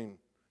afternoon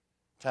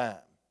time.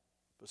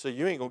 But see,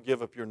 you ain't going to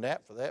give up your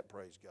nap for that,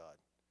 praise God.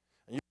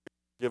 And you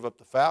give up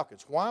the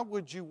Falcons. Why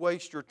would you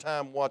waste your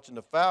time watching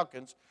the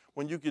Falcons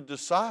when you could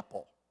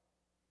disciple?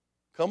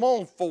 Come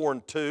on,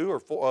 4-2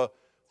 or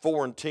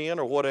 4-10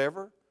 or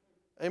whatever.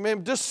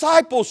 Amen.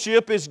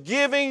 Discipleship is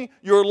giving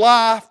your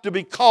life to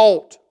be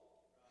caught.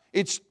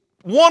 It's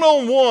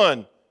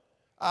one-on-one.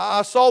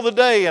 I saw the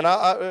day,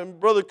 and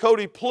Brother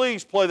Cody,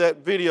 please play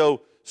that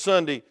video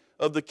Sunday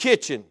of the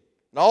kitchen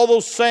and all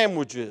those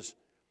sandwiches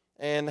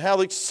and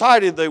how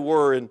excited they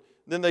were. And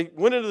then they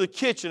went into the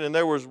kitchen, and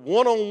there was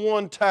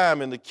one-on-one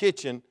time in the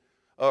kitchen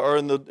or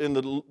in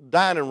the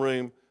dining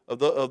room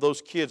of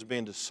those kids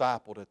being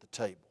discipled at the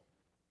table.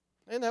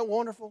 Isn't that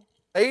wonderful?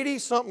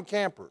 80-something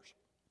campers.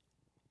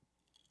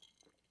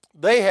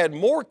 They had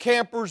more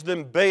campers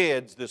than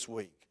beds this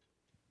week.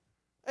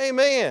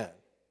 Amen.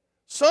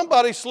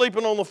 Somebody's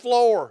sleeping on the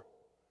floor,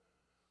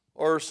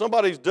 or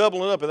somebody's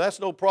doubling up, and that's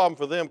no problem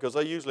for them because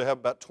they usually have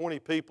about 20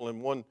 people in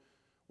one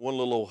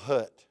little old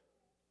hut.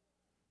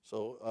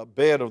 So a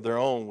bed of their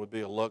own would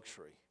be a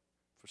luxury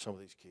for some of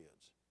these kids.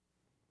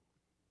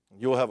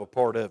 And you'll have a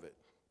part of it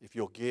if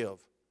you'll give.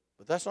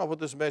 But that's not what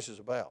this message is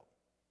about.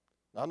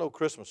 Not no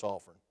Christmas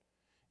offering.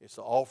 It's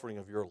the offering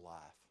of your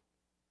life.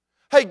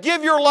 Hey,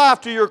 give your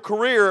life to your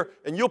career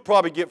and you'll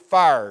probably get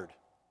fired.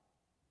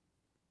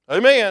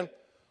 Amen.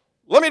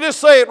 Let me just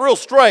say it real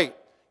straight.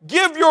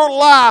 Give your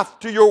life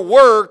to your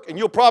work and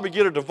you'll probably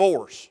get a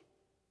divorce.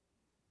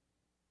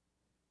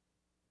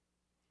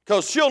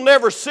 Because she'll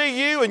never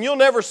see you and you'll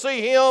never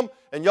see him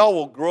and y'all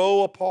will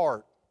grow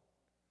apart.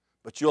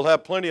 But you'll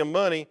have plenty of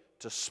money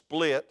to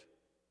split.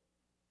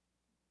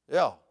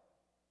 Yeah.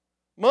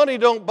 Money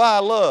don't buy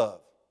love.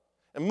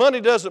 And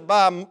money doesn't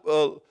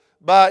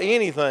buy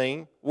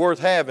anything worth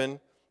having.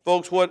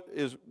 Folks, what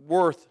is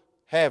worth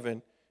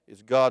having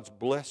is God's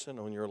blessing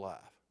on your life.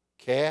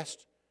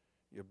 Cast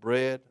your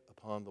bread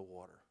upon the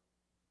water.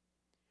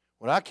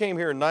 When I came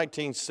here in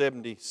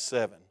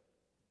 1977,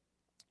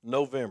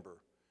 November,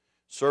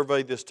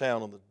 surveyed this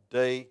town on the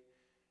day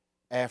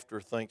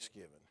after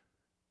Thanksgiving,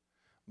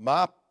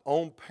 my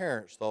own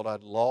parents thought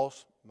I'd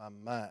lost my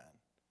mind.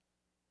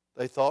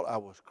 They thought I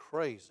was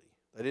crazy.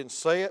 They didn't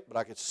say it, but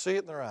I could see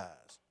it in their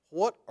eyes.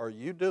 What are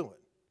you doing?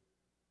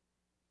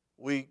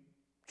 We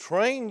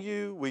trained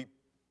you, we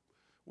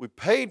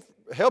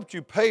helped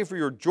you pay for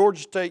your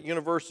Georgia State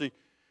University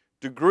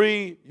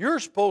degree. You're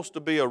supposed to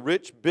be a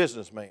rich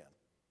businessman.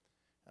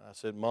 And I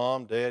said,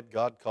 Mom, Dad,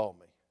 God called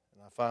me.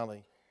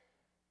 And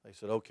they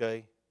said,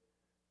 okay,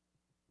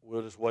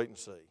 we'll just wait and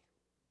see.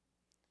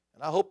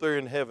 And I hope they're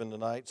in heaven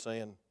tonight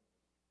saying,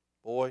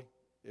 boy,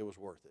 it was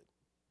worth it.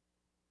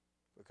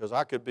 Because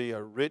I could be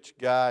a rich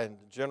guy in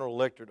the General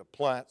Electric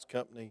Appliance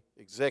Company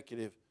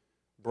executive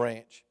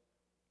branch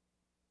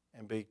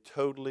and be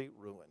totally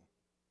ruined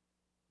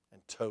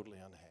and totally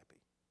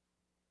unhappy.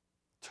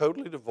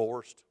 Totally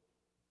divorced,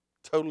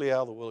 totally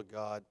out of the will of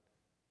God,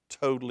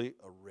 totally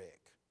a wreck.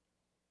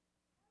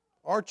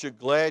 Aren't you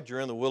glad you're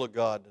in the will of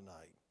God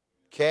tonight?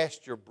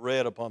 Cast your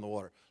bread upon the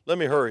water. Let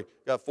me hurry.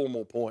 Got 4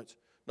 more points.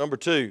 Number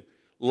 2,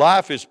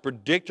 life is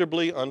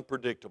predictably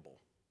unpredictable.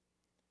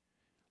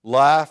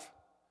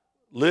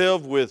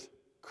 Live with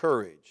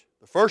courage.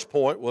 The first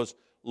point was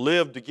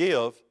live to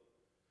give.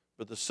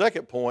 But the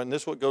second point, and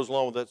this is what goes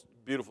along with that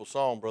beautiful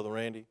song, Brother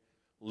Randy,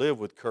 live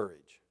with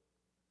courage.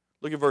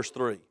 Look at verse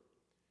 3.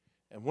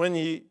 And when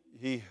ye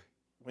hear,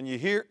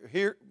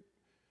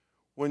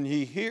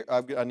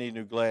 I need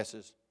new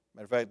glasses.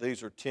 Matter of fact,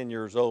 these are 10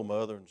 years old. My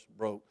other one's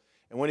broke.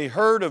 And when he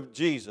heard of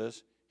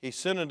Jesus, he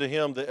sent unto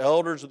him the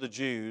elders of the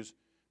Jews,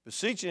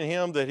 beseeching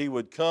him that he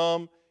would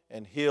come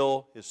and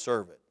heal his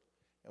servant.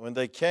 And when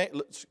they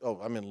came,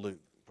 I'm in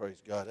Luke.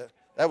 Praise God.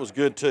 That was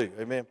good too.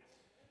 Amen.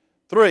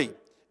 3,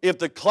 if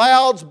the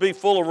clouds be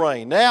full of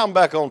rain. Now I'm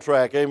back on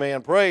track.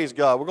 Amen. Praise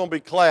God. We're going to be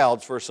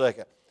clouds for a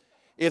second.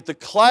 If the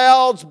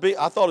clouds be,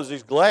 I thought it was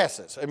these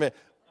glasses. Amen.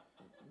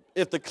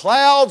 If the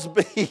clouds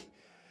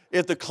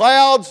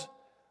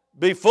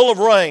be full of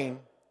rain.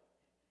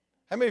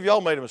 How many of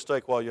y'all made a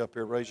mistake while you're up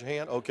here? Raise your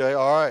hand. Okay,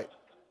 all right.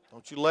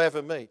 Don't you laugh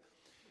at me.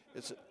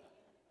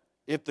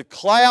 If the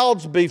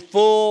clouds be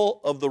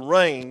full of the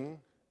rain,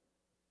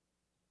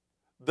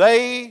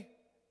 they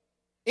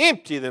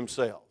empty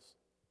themselves.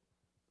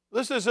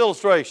 Listen to this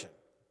illustration.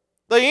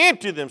 They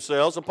empty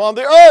themselves upon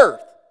the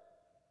earth.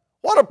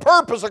 What a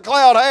purpose a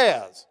cloud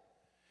has.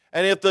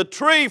 And if the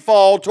tree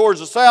fall towards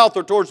the south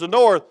or towards the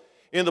north,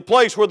 in the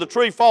place where the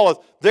tree falleth,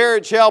 there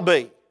it shall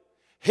be.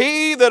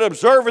 He that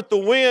observeth the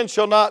wind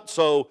shall not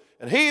sow,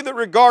 and he that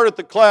regardeth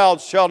the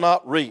clouds shall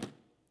not reap.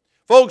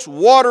 Folks,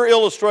 water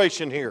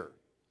illustration here.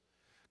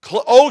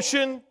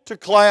 Ocean to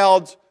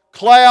clouds,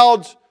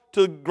 clouds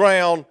to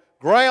ground,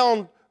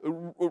 ground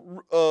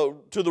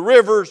to the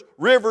rivers,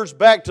 rivers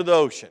back to the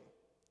ocean.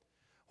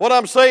 What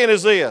I'm saying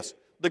is this.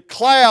 The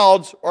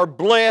clouds are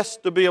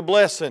blessed to be a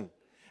blessing.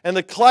 And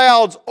the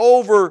clouds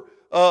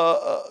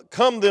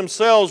overcome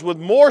themselves with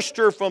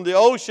moisture from the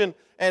ocean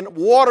and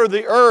water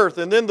the earth.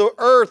 And then the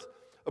earth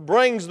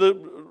brings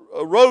the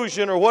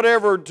erosion or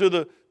whatever to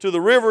the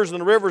rivers,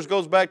 and the rivers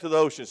goes back to the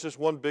ocean. It's just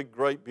one big,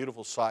 great,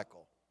 beautiful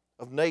cycle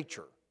of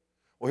nature.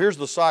 Well, here's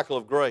the cycle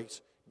of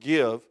grace.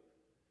 Give,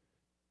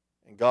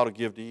 and God will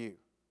give to you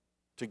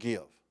to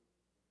give.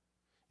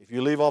 If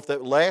you leave off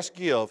that last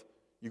give,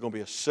 you're going to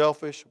be a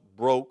selfish,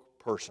 broke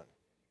person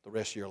the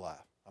rest of your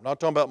life. I'm not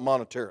talking about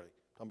monetarily.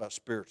 I'm talking about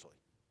spiritually.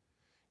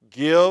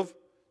 Give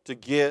to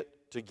get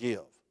to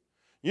give.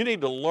 You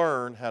need to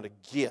learn how to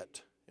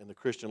get in the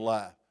Christian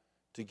life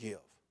to give.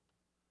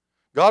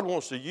 God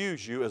wants to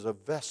use you as a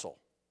vessel.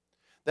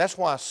 That's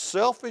why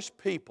selfish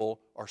people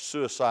are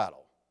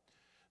suicidal.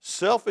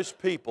 Selfish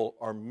people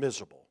are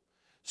miserable.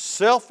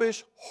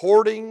 Selfish,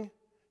 hoarding,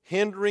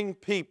 hindering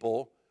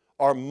people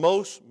are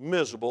most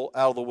miserable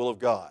out of the will of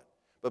God.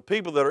 But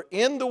people that are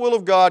in the will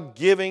of God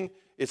giving,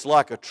 it's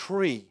like a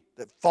tree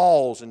that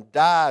falls and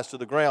dies to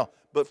the ground,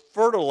 but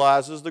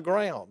fertilizes the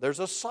ground. There's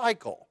a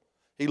cycle.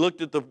 He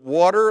looked at the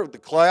water of the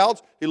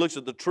clouds. He looks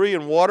at the tree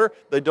and water.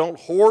 They don't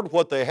hoard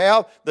what they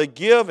have. They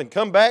give and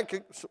come back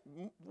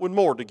with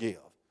more to give.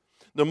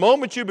 The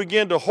moment you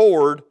begin to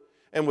hoard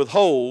and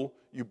withhold,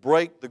 you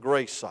break the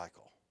grace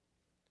cycle.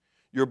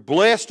 You're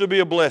blessed to be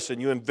a blessing.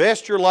 You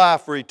invest your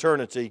life for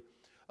eternity.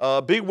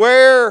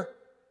 Beware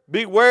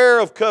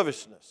of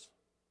covetousness.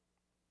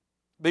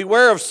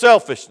 Beware of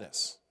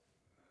selfishness.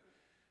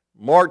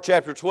 Mark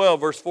chapter 12,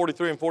 verse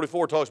 43 and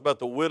 44 talks about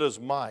the widow's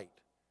mite.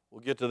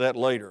 We'll get to that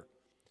later.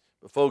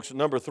 But folks,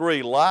 number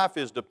 3, life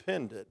is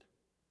dependent.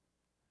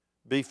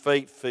 Be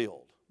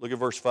faith-filled. Look at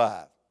verse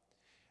 5.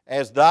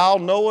 As thou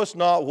knowest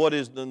not what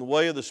is in the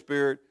way of the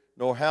Spirit,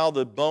 nor how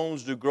the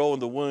bones do grow in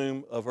the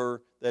womb of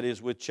her that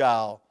is with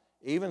child,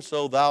 even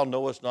so thou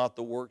knowest not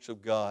the works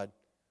of God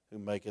who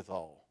maketh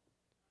all.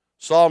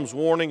 Psalm's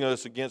warning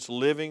us against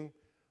living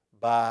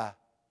by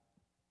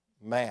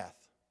math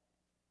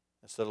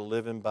instead of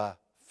living by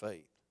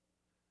faith.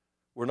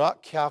 We're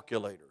not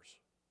calculators.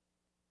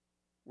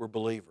 We're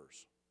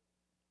believers.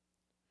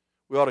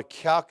 We ought to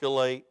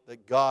calculate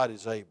that God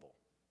is able.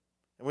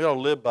 And we ought to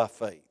live by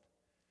faith.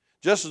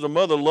 Just as a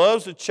mother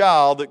loves a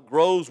child that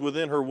grows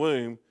within her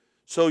womb,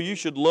 so you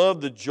should love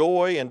the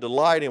joy and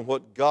delight in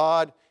what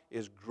God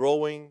is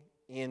growing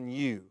in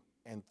you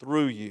and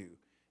through you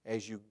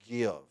as you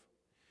give.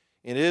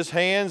 In His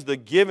hands, the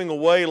giving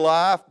away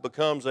life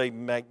becomes a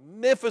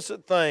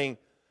magnificent thing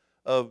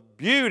of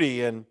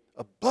beauty and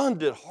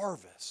abundant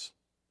harvest.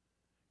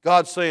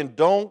 God's saying,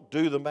 don't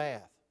do the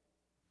math.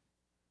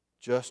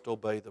 Just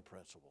obey the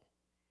principle.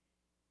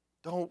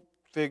 Don't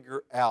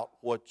figure out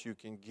what you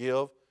can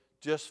give.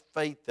 Just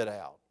faith it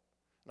out.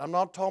 And I'm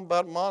not talking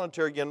about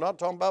monetary again. I'm not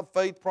talking about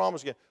faith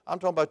promise again. I'm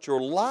talking about your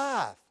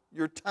life,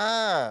 your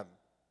time,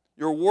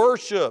 your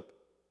worship,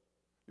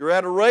 your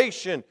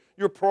adoration,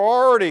 your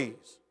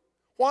priorities.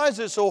 Why is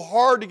it so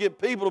hard to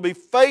get people to be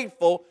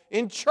faithful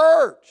in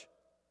church?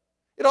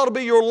 It ought to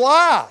be your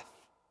life.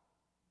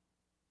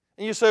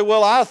 And you say,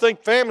 well, I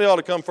think family ought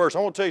to come first. I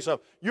want to tell you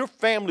something. Your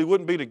family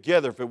wouldn't be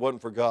together if it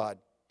wasn't for God.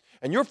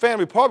 And your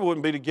family probably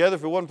wouldn't be together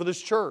if it wasn't for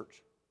this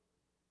church.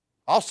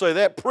 I'll say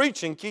that.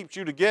 Preaching keeps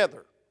you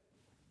together.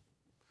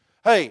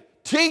 Hey,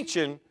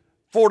 teaching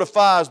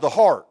fortifies the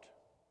heart.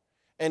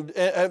 And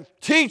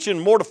teaching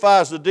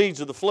mortifies the deeds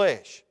of the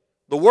flesh.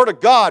 The Word of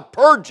God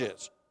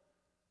purges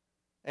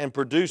and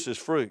produces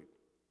fruit.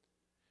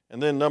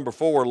 And then number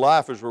 4,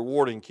 life is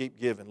rewarding, keep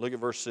giving. Look at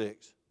verse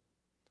 6.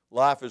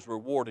 Life is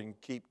rewarding,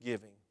 keep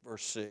giving.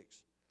 Verse 6. It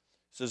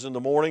says, in the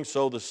morning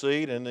sow the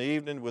seed, and in the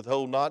evening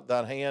withhold not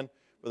thine hand,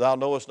 for thou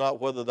knowest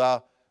not whether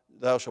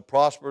thou shalt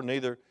prosper,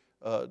 either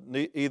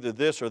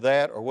this or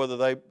that, or whether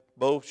they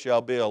both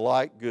shall be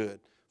alike good.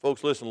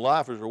 Folks, listen,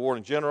 life is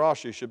rewarding.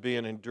 Generosity should be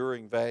an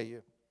enduring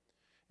value.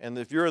 And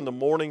if you're in the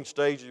morning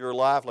stage of your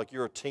life, like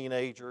you're a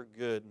teenager,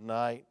 good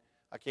night.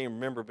 I can't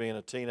remember being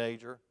a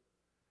teenager.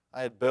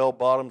 I had bell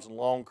bottoms and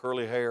long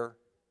curly hair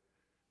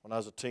when I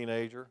was a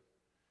teenager.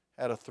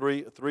 Had a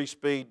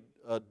three-speed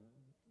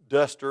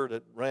duster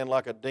that ran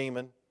like a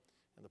demon.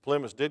 And the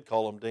Plymouths did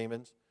call them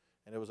demons.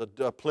 And it was a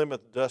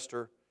Plymouth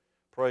duster,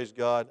 praise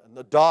God. And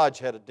the Dodge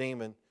had a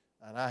demon,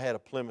 and I had a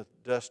Plymouth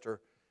duster.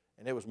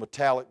 And it was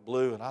metallic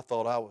blue, and I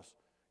thought I was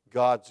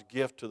God's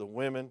gift to the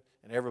women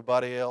and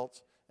everybody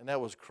else. And that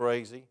was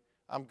crazy.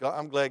 I'm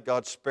glad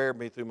God spared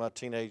me through my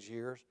teenage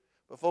years.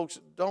 But folks,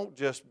 don't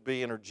just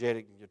be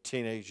energetic in your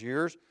teenage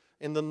years.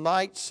 In the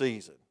night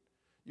season,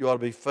 you ought to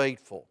be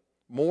faithful,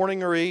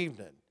 morning or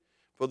evening.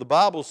 For the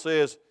Bible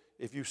says,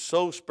 if you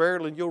sow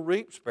sparingly, you'll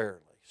reap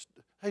sparingly.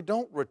 Hey,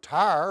 don't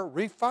retire,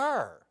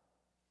 refire.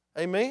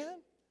 Amen?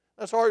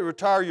 That's all right,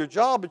 retire your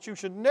job, but you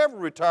should never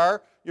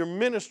retire your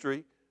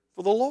ministry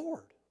for the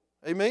Lord.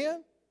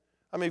 Amen?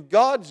 I mean, if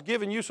God's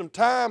given you some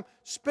time,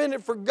 spend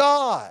it for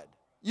God.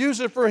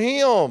 Use it for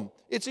Him.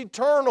 It's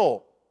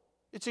eternal.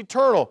 It's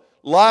eternal.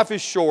 Life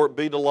is short,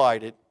 be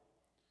delighted.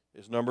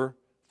 Is number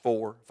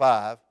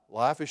 5.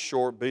 Life is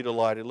short, be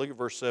delighted. Look at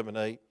verse 7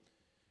 and 8.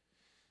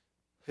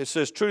 It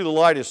says, true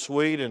delight is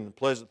sweet and a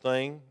pleasant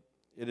thing.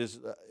 It is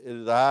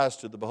eyes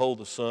to behold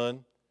the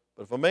sun.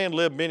 But if a man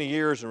live many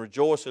years and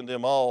rejoice in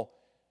them all,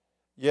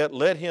 yet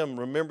let him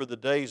remember the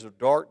days of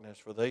darkness,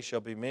 for they shall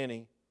be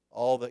many.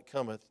 All that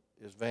cometh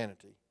is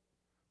vanity.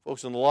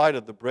 Folks, in the light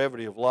of the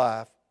brevity of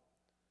life,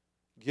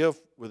 give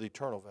with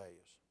eternal values.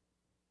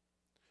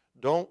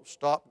 Don't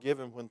stop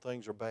giving when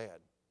things are bad.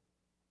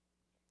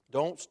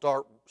 Don't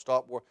stop.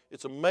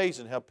 It's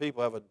amazing how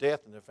people have a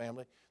death in their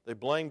family. They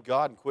blame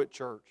God and quit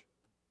church.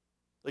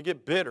 They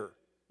get bitter.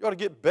 You ought to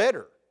get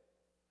better.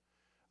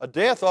 A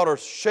death ought to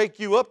shake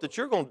you up that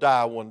you're going to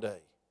die one day.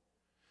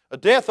 A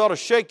death ought to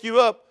shake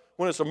you up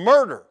when it's a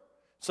murder,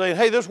 saying,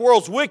 hey, this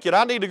world's wicked.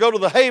 I need to go to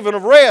the haven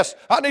of rest.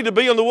 I need to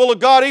be in the will of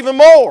God even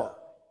more.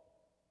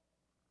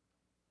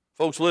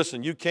 Folks,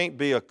 listen, you can't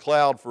be a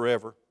cloud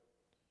forever.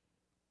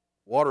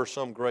 water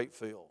some great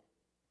field,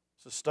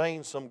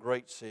 sustain some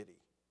great city.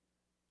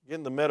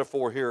 Getting the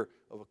metaphor here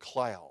of a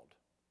cloud.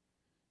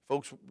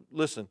 Folks,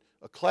 listen,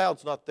 a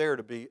cloud's not there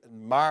to be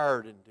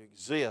admired and to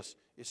exist.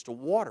 It's to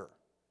water.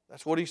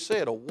 That's what he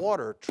said, a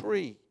water, a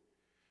tree.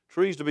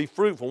 Trees to be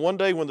fruitful. One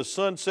day when the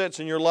sun sets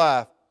in your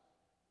life,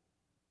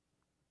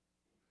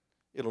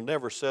 it'll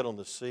never set on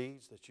the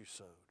seeds that you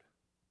sowed.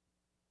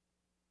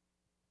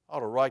 I ought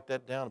to write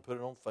that down and put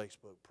it on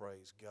Facebook,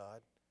 praise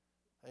God.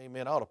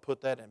 Amen. I ought to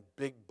put that in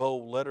big,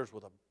 bold letters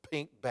with a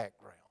pink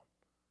background.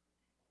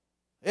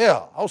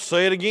 Yeah, I'll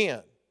say it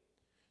again.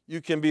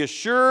 You can be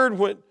assured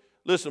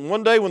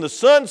one day when the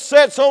sun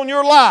sets on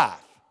your life,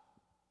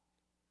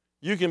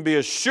 you can be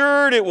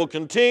assured it will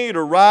continue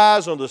to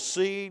rise on the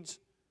seeds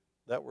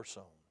that were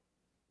sown.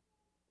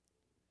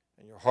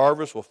 And your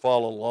harvest will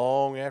follow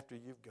long after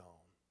you've gone.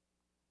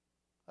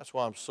 That's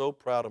why I'm so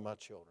proud of my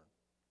children,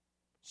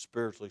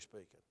 spiritually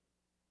speaking.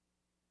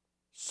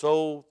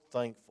 So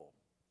thankful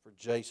for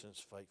Jason's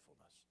faithfulness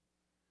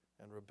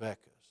and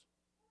Rebecca's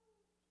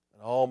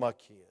and all my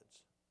kids.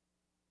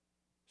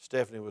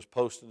 Stephanie was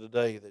posting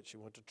today that she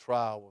went to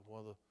trial with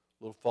one of the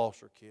little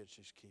foster kids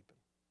she's keeping.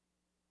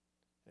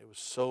 It was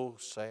so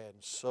sad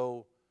and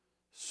so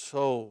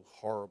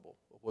horrible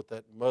what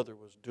that mother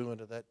was doing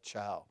to that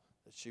child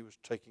that she was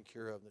taking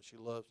care of and that she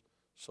loves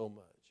so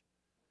much.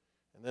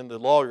 And then the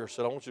lawyer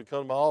said, I want you to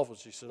come to my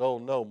office. She said, oh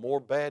no, more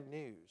bad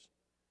news.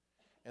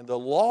 And the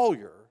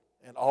lawyer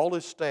and all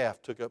his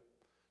staff took up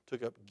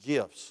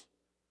gifts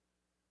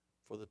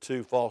for the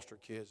 2 foster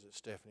kids that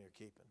Stephanie are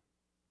keeping.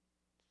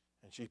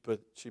 And she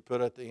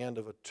put at the end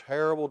of a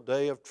terrible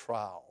day of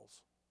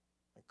trials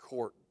and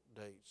court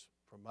dates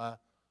for my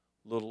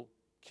little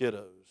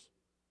kiddos,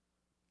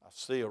 I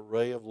see a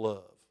ray of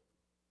love,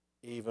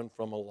 even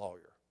from a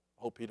lawyer.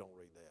 I hope he don't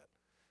read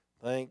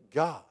that. Thank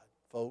God,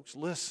 folks.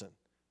 Listen,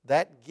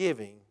 that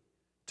giving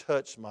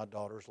touched my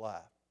daughter's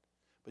life.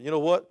 But you know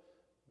what?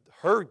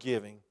 Her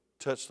giving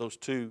touched those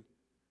 2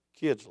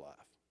 kids' life.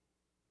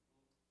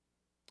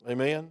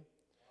 Amen?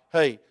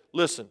 Hey,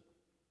 listen.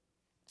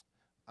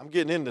 I'm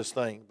getting in this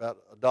thing about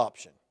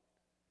adoption.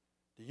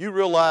 Do you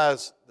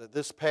realize that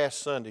this past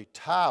Sunday,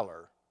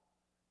 Tyler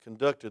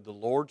conducted the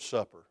Lord's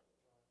Supper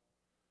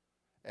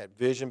at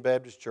Vision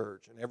Baptist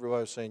Church, and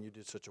everybody was saying you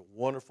did such a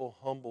wonderful,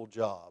 humble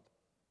job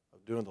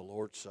of doing the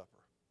Lord's Supper.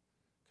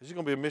 Because he's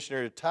going to be a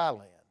missionary to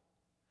Thailand.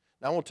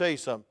 Now, I want to tell you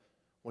something.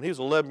 When he was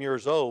 11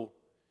 years old,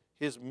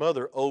 his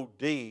mother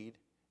OD'd,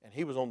 and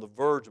he was on the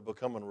verge of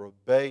becoming a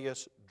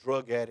rebellious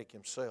drug addict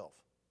himself.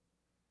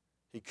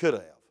 He could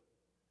have.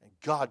 And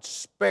God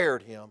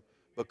spared him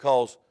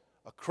because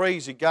a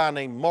crazy guy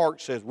named Mark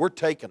says, we're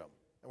taking them.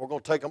 And we're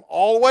going to take them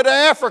all the way to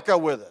Africa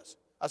with us.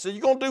 I said,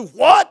 you're going to do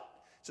what?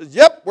 He says,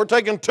 yep, we're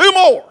taking 2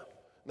 more.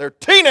 And they're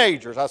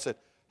teenagers. I said,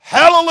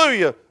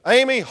 hallelujah,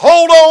 Amy,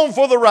 hold on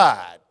for the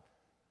ride.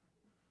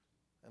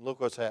 And look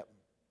what's happened.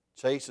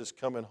 Chase is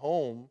coming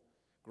home,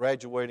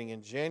 graduating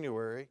in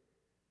January,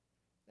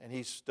 and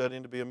he's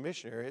studying to be a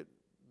missionary at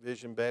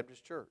Vision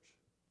Baptist Church.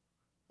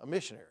 A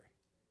missionary.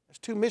 There's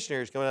 2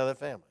 missionaries coming out of that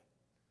family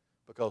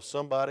because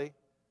somebody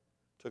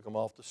took them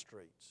off the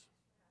streets.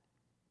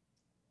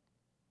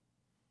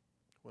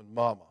 When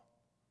mama,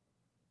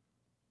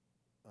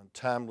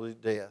 untimely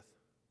death,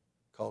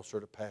 caused her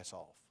to pass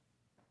off.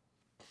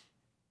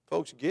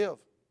 Folks, give.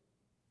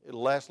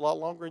 It'll last a lot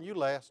longer than you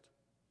last.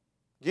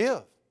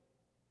 Give.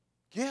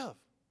 Give.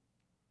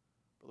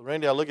 Brother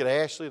Randy, I look at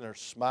Ashley and her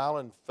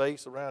smiling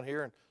face around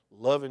here and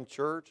loving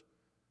church.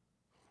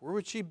 Where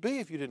would she be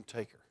if you didn't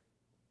take her?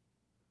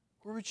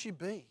 Where would she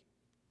be?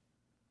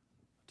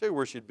 I'll tell you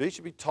where she'd be.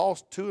 She'd be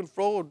tossed to and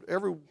fro of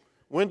every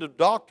wind of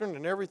doctrine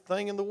and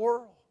everything in the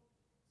world.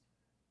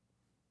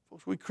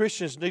 Folks, we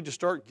Christians need to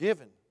start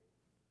giving.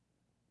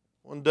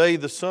 One day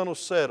the sun will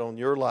set on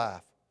your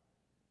life,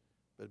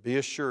 but be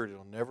assured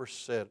it'll never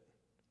set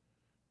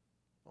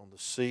on the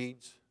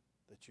seeds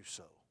that you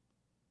sow.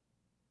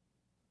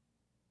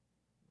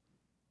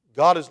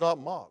 God is not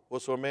mocked.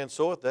 Whatsoever man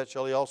soweth, that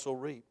shall he also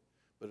reap.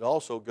 But it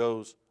also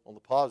goes on the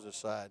positive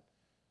side,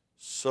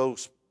 sow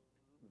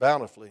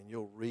bountifully and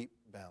you'll reap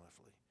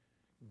bountifully.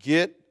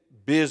 Get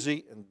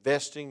busy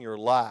investing your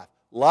life.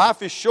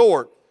 Life is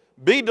short.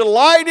 Be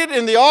delighted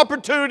in the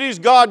opportunities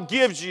God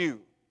gives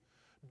you.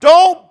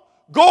 Don't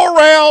go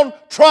around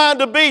trying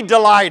to be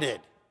delighted,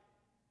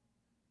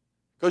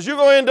 because you're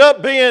going to end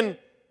up being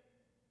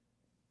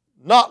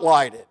not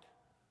lighted.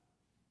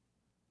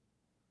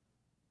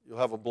 You'll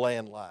have a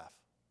bland life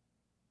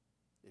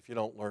if you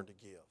don't learn to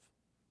give.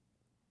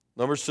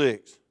 Number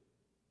 6,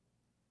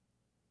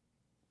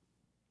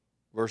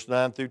 verse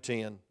 9 through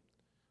 10.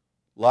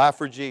 Life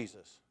for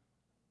Jesus.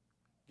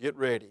 Get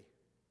ready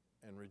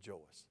and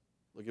rejoice.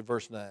 Look at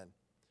verse 9.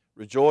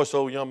 Rejoice,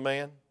 O young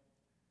man,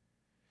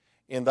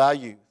 in thy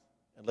youth,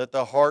 and let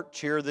thy heart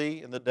cheer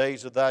thee in the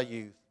days of thy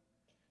youth,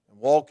 and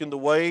walk in the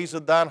ways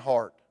of thine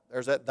heart.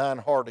 There's that thine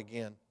heart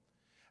again.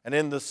 And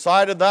in the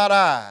sight of thine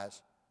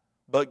eyes,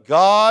 but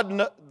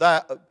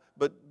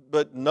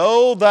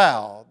know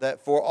thou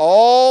that for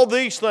all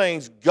these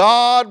things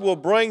God will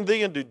bring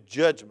thee into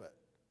judgment.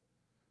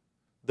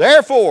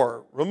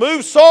 Therefore,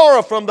 remove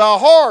sorrow from thy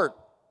heart,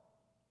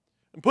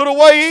 and put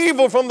away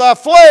evil from thy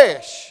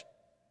flesh.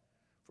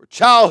 For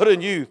childhood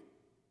and youth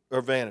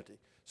are vanity. It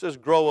says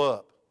grow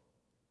up.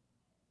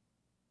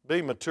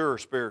 Be mature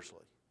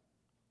spiritually.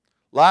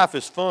 Life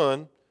is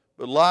fun,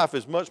 but life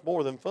is much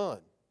more than fun.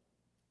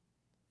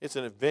 It's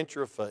an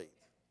adventure of faith.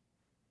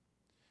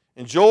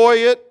 Enjoy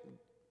it.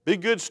 Be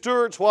good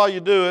stewards while you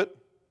do it.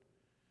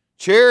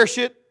 Cherish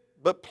it,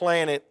 but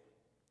plan it.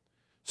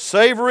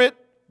 Savor it,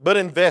 but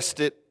invest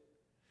it.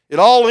 It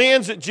all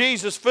ends at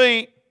Jesus'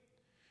 feet.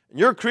 And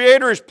your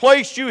Creator has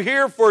placed you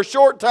here for a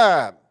short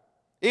time.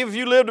 Even if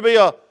you live to be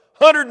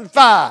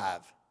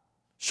 105.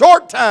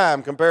 Short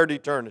time compared to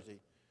eternity.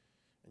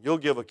 And you'll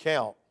give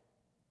account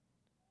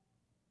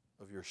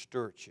of your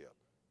stewardship.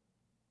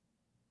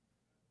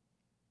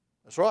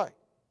 That's right.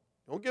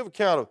 Don't give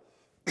account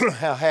of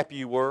how happy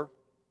you were,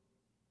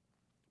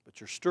 but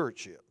your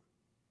stewardship.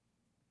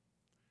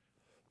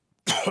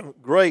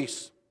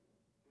 Grace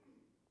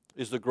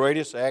is the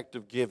greatest act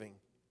of giving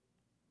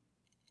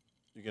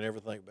you can ever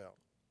think about.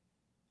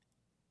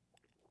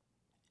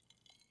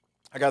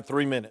 I got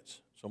 3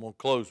 minutes, so I'm going to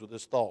close with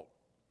this thought.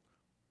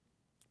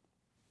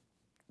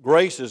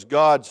 Grace is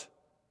God's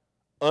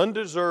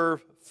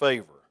undeserved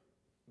favor,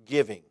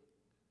 giving.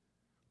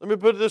 Let me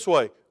put it this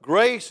way.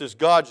 Grace is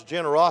God's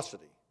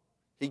generosity.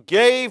 He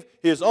gave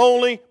His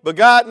only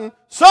begotten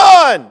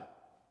Son.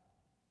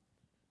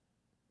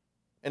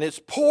 And it's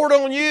poured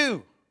on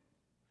you.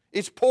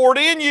 It's poured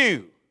in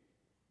you.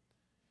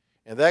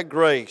 And that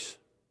grace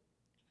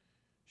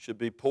should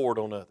be poured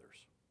on others.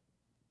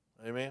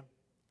 Amen?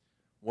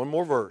 One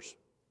more verse.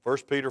 1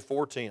 Peter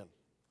 4:10.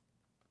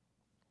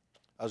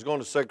 I was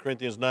going to 2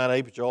 Corinthians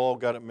 9:8, but you all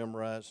got it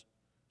memorized.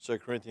 2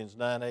 Corinthians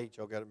 9:8,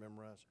 y'all got it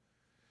memorized.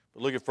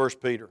 But look at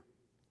 1 Peter.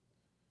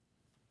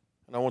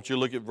 And I want you to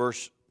look at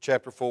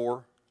chapter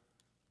 4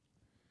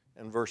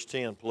 and verse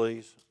 10,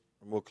 please,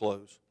 and we'll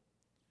close.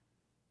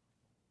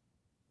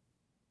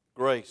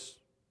 Grace.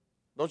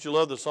 Don't you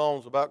love the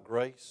songs about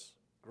grace?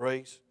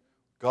 Grace.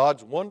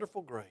 God's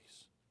wonderful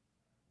grace.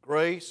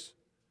 Grace,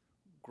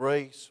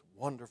 grace,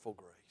 wonderful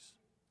grace.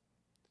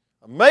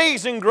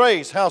 Amazing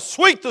grace, how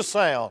sweet the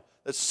sound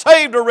that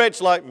saved a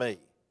wretch like me.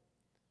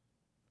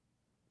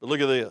 But look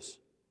at this.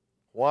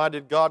 Why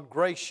did God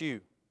grace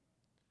you?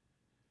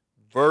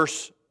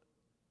 Verse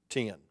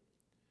 10.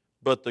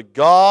 But the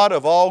God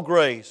of all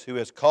grace, who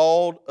has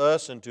called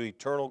us into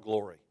eternal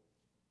glory.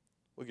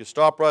 We can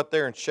stop right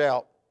there and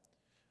shout.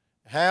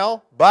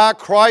 How? By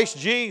Christ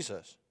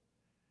Jesus.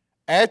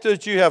 After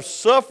that you have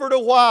suffered a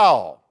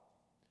while,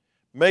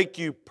 make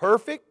you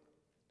perfect,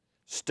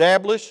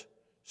 establish,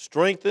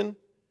 strengthen,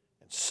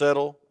 and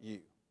settle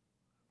you.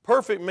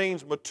 Perfect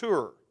means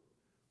mature,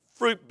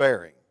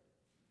 fruit-bearing.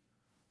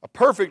 A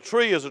perfect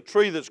tree is a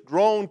tree that's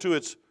grown to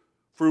its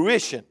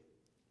fruition.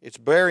 It's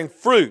bearing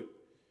fruit.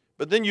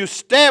 But then you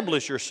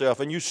establish yourself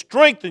and you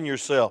strengthen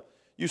yourself.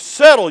 You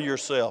settle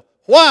yourself.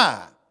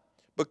 Why?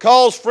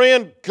 Because,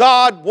 friend,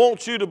 God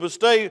wants you to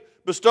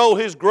bestow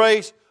His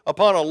grace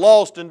upon a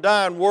lost and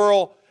dying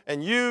world,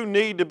 and you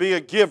need to be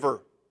a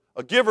giver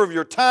of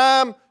your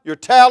time, your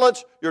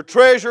talents, your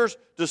treasures,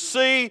 to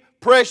see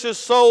precious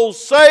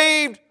souls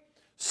saved,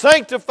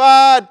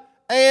 sanctified,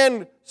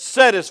 and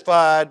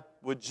satisfied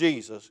with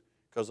Jesus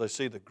because they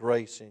see the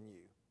grace in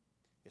you.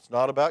 It's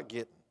not about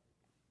getting.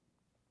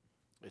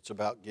 It's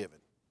about giving.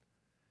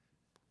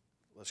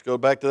 Let's go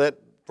back to that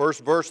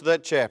first verse of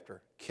that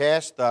chapter.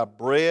 Cast thy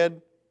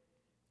bread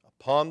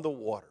upon the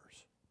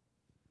waters,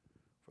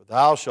 for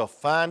thou shalt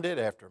find it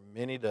after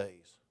many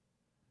days.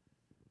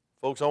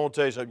 Folks, I want to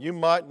tell you something. You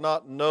might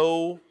not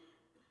know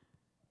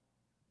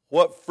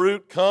what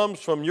fruit comes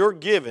from your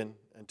giving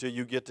until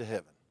you get to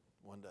heaven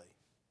one day.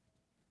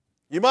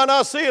 You might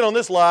not see it on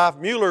this life.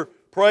 Mueller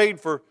prayed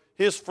for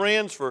his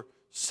friends for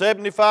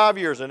 75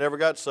 years and never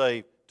got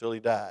saved till he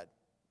died.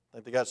 I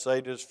think they got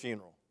saved at his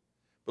funeral.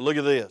 But look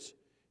at this.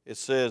 It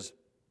says,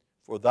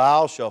 for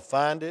thou shalt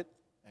find it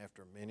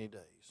after many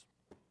days.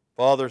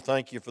 Father,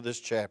 thank you for this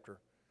chapter.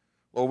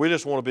 Lord, we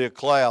just want to be a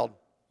cloud.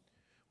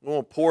 We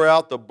want to pour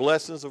out the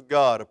blessings of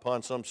God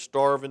upon some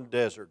starving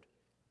desert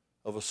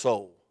of a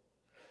soul.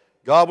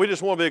 God, we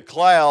just want to be a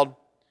cloud.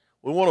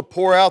 We want to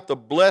pour out the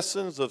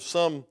blessings of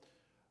some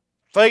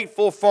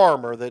faithful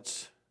farmer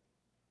that's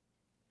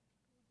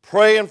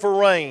praying for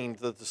rain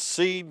that the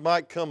seed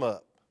might come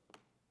up.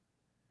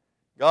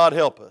 God,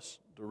 help us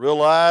to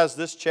realize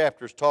this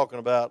chapter is talking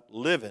about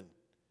living.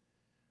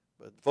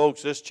 But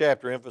folks, this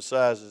chapter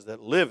emphasizes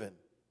that living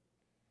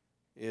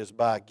is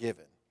by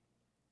giving.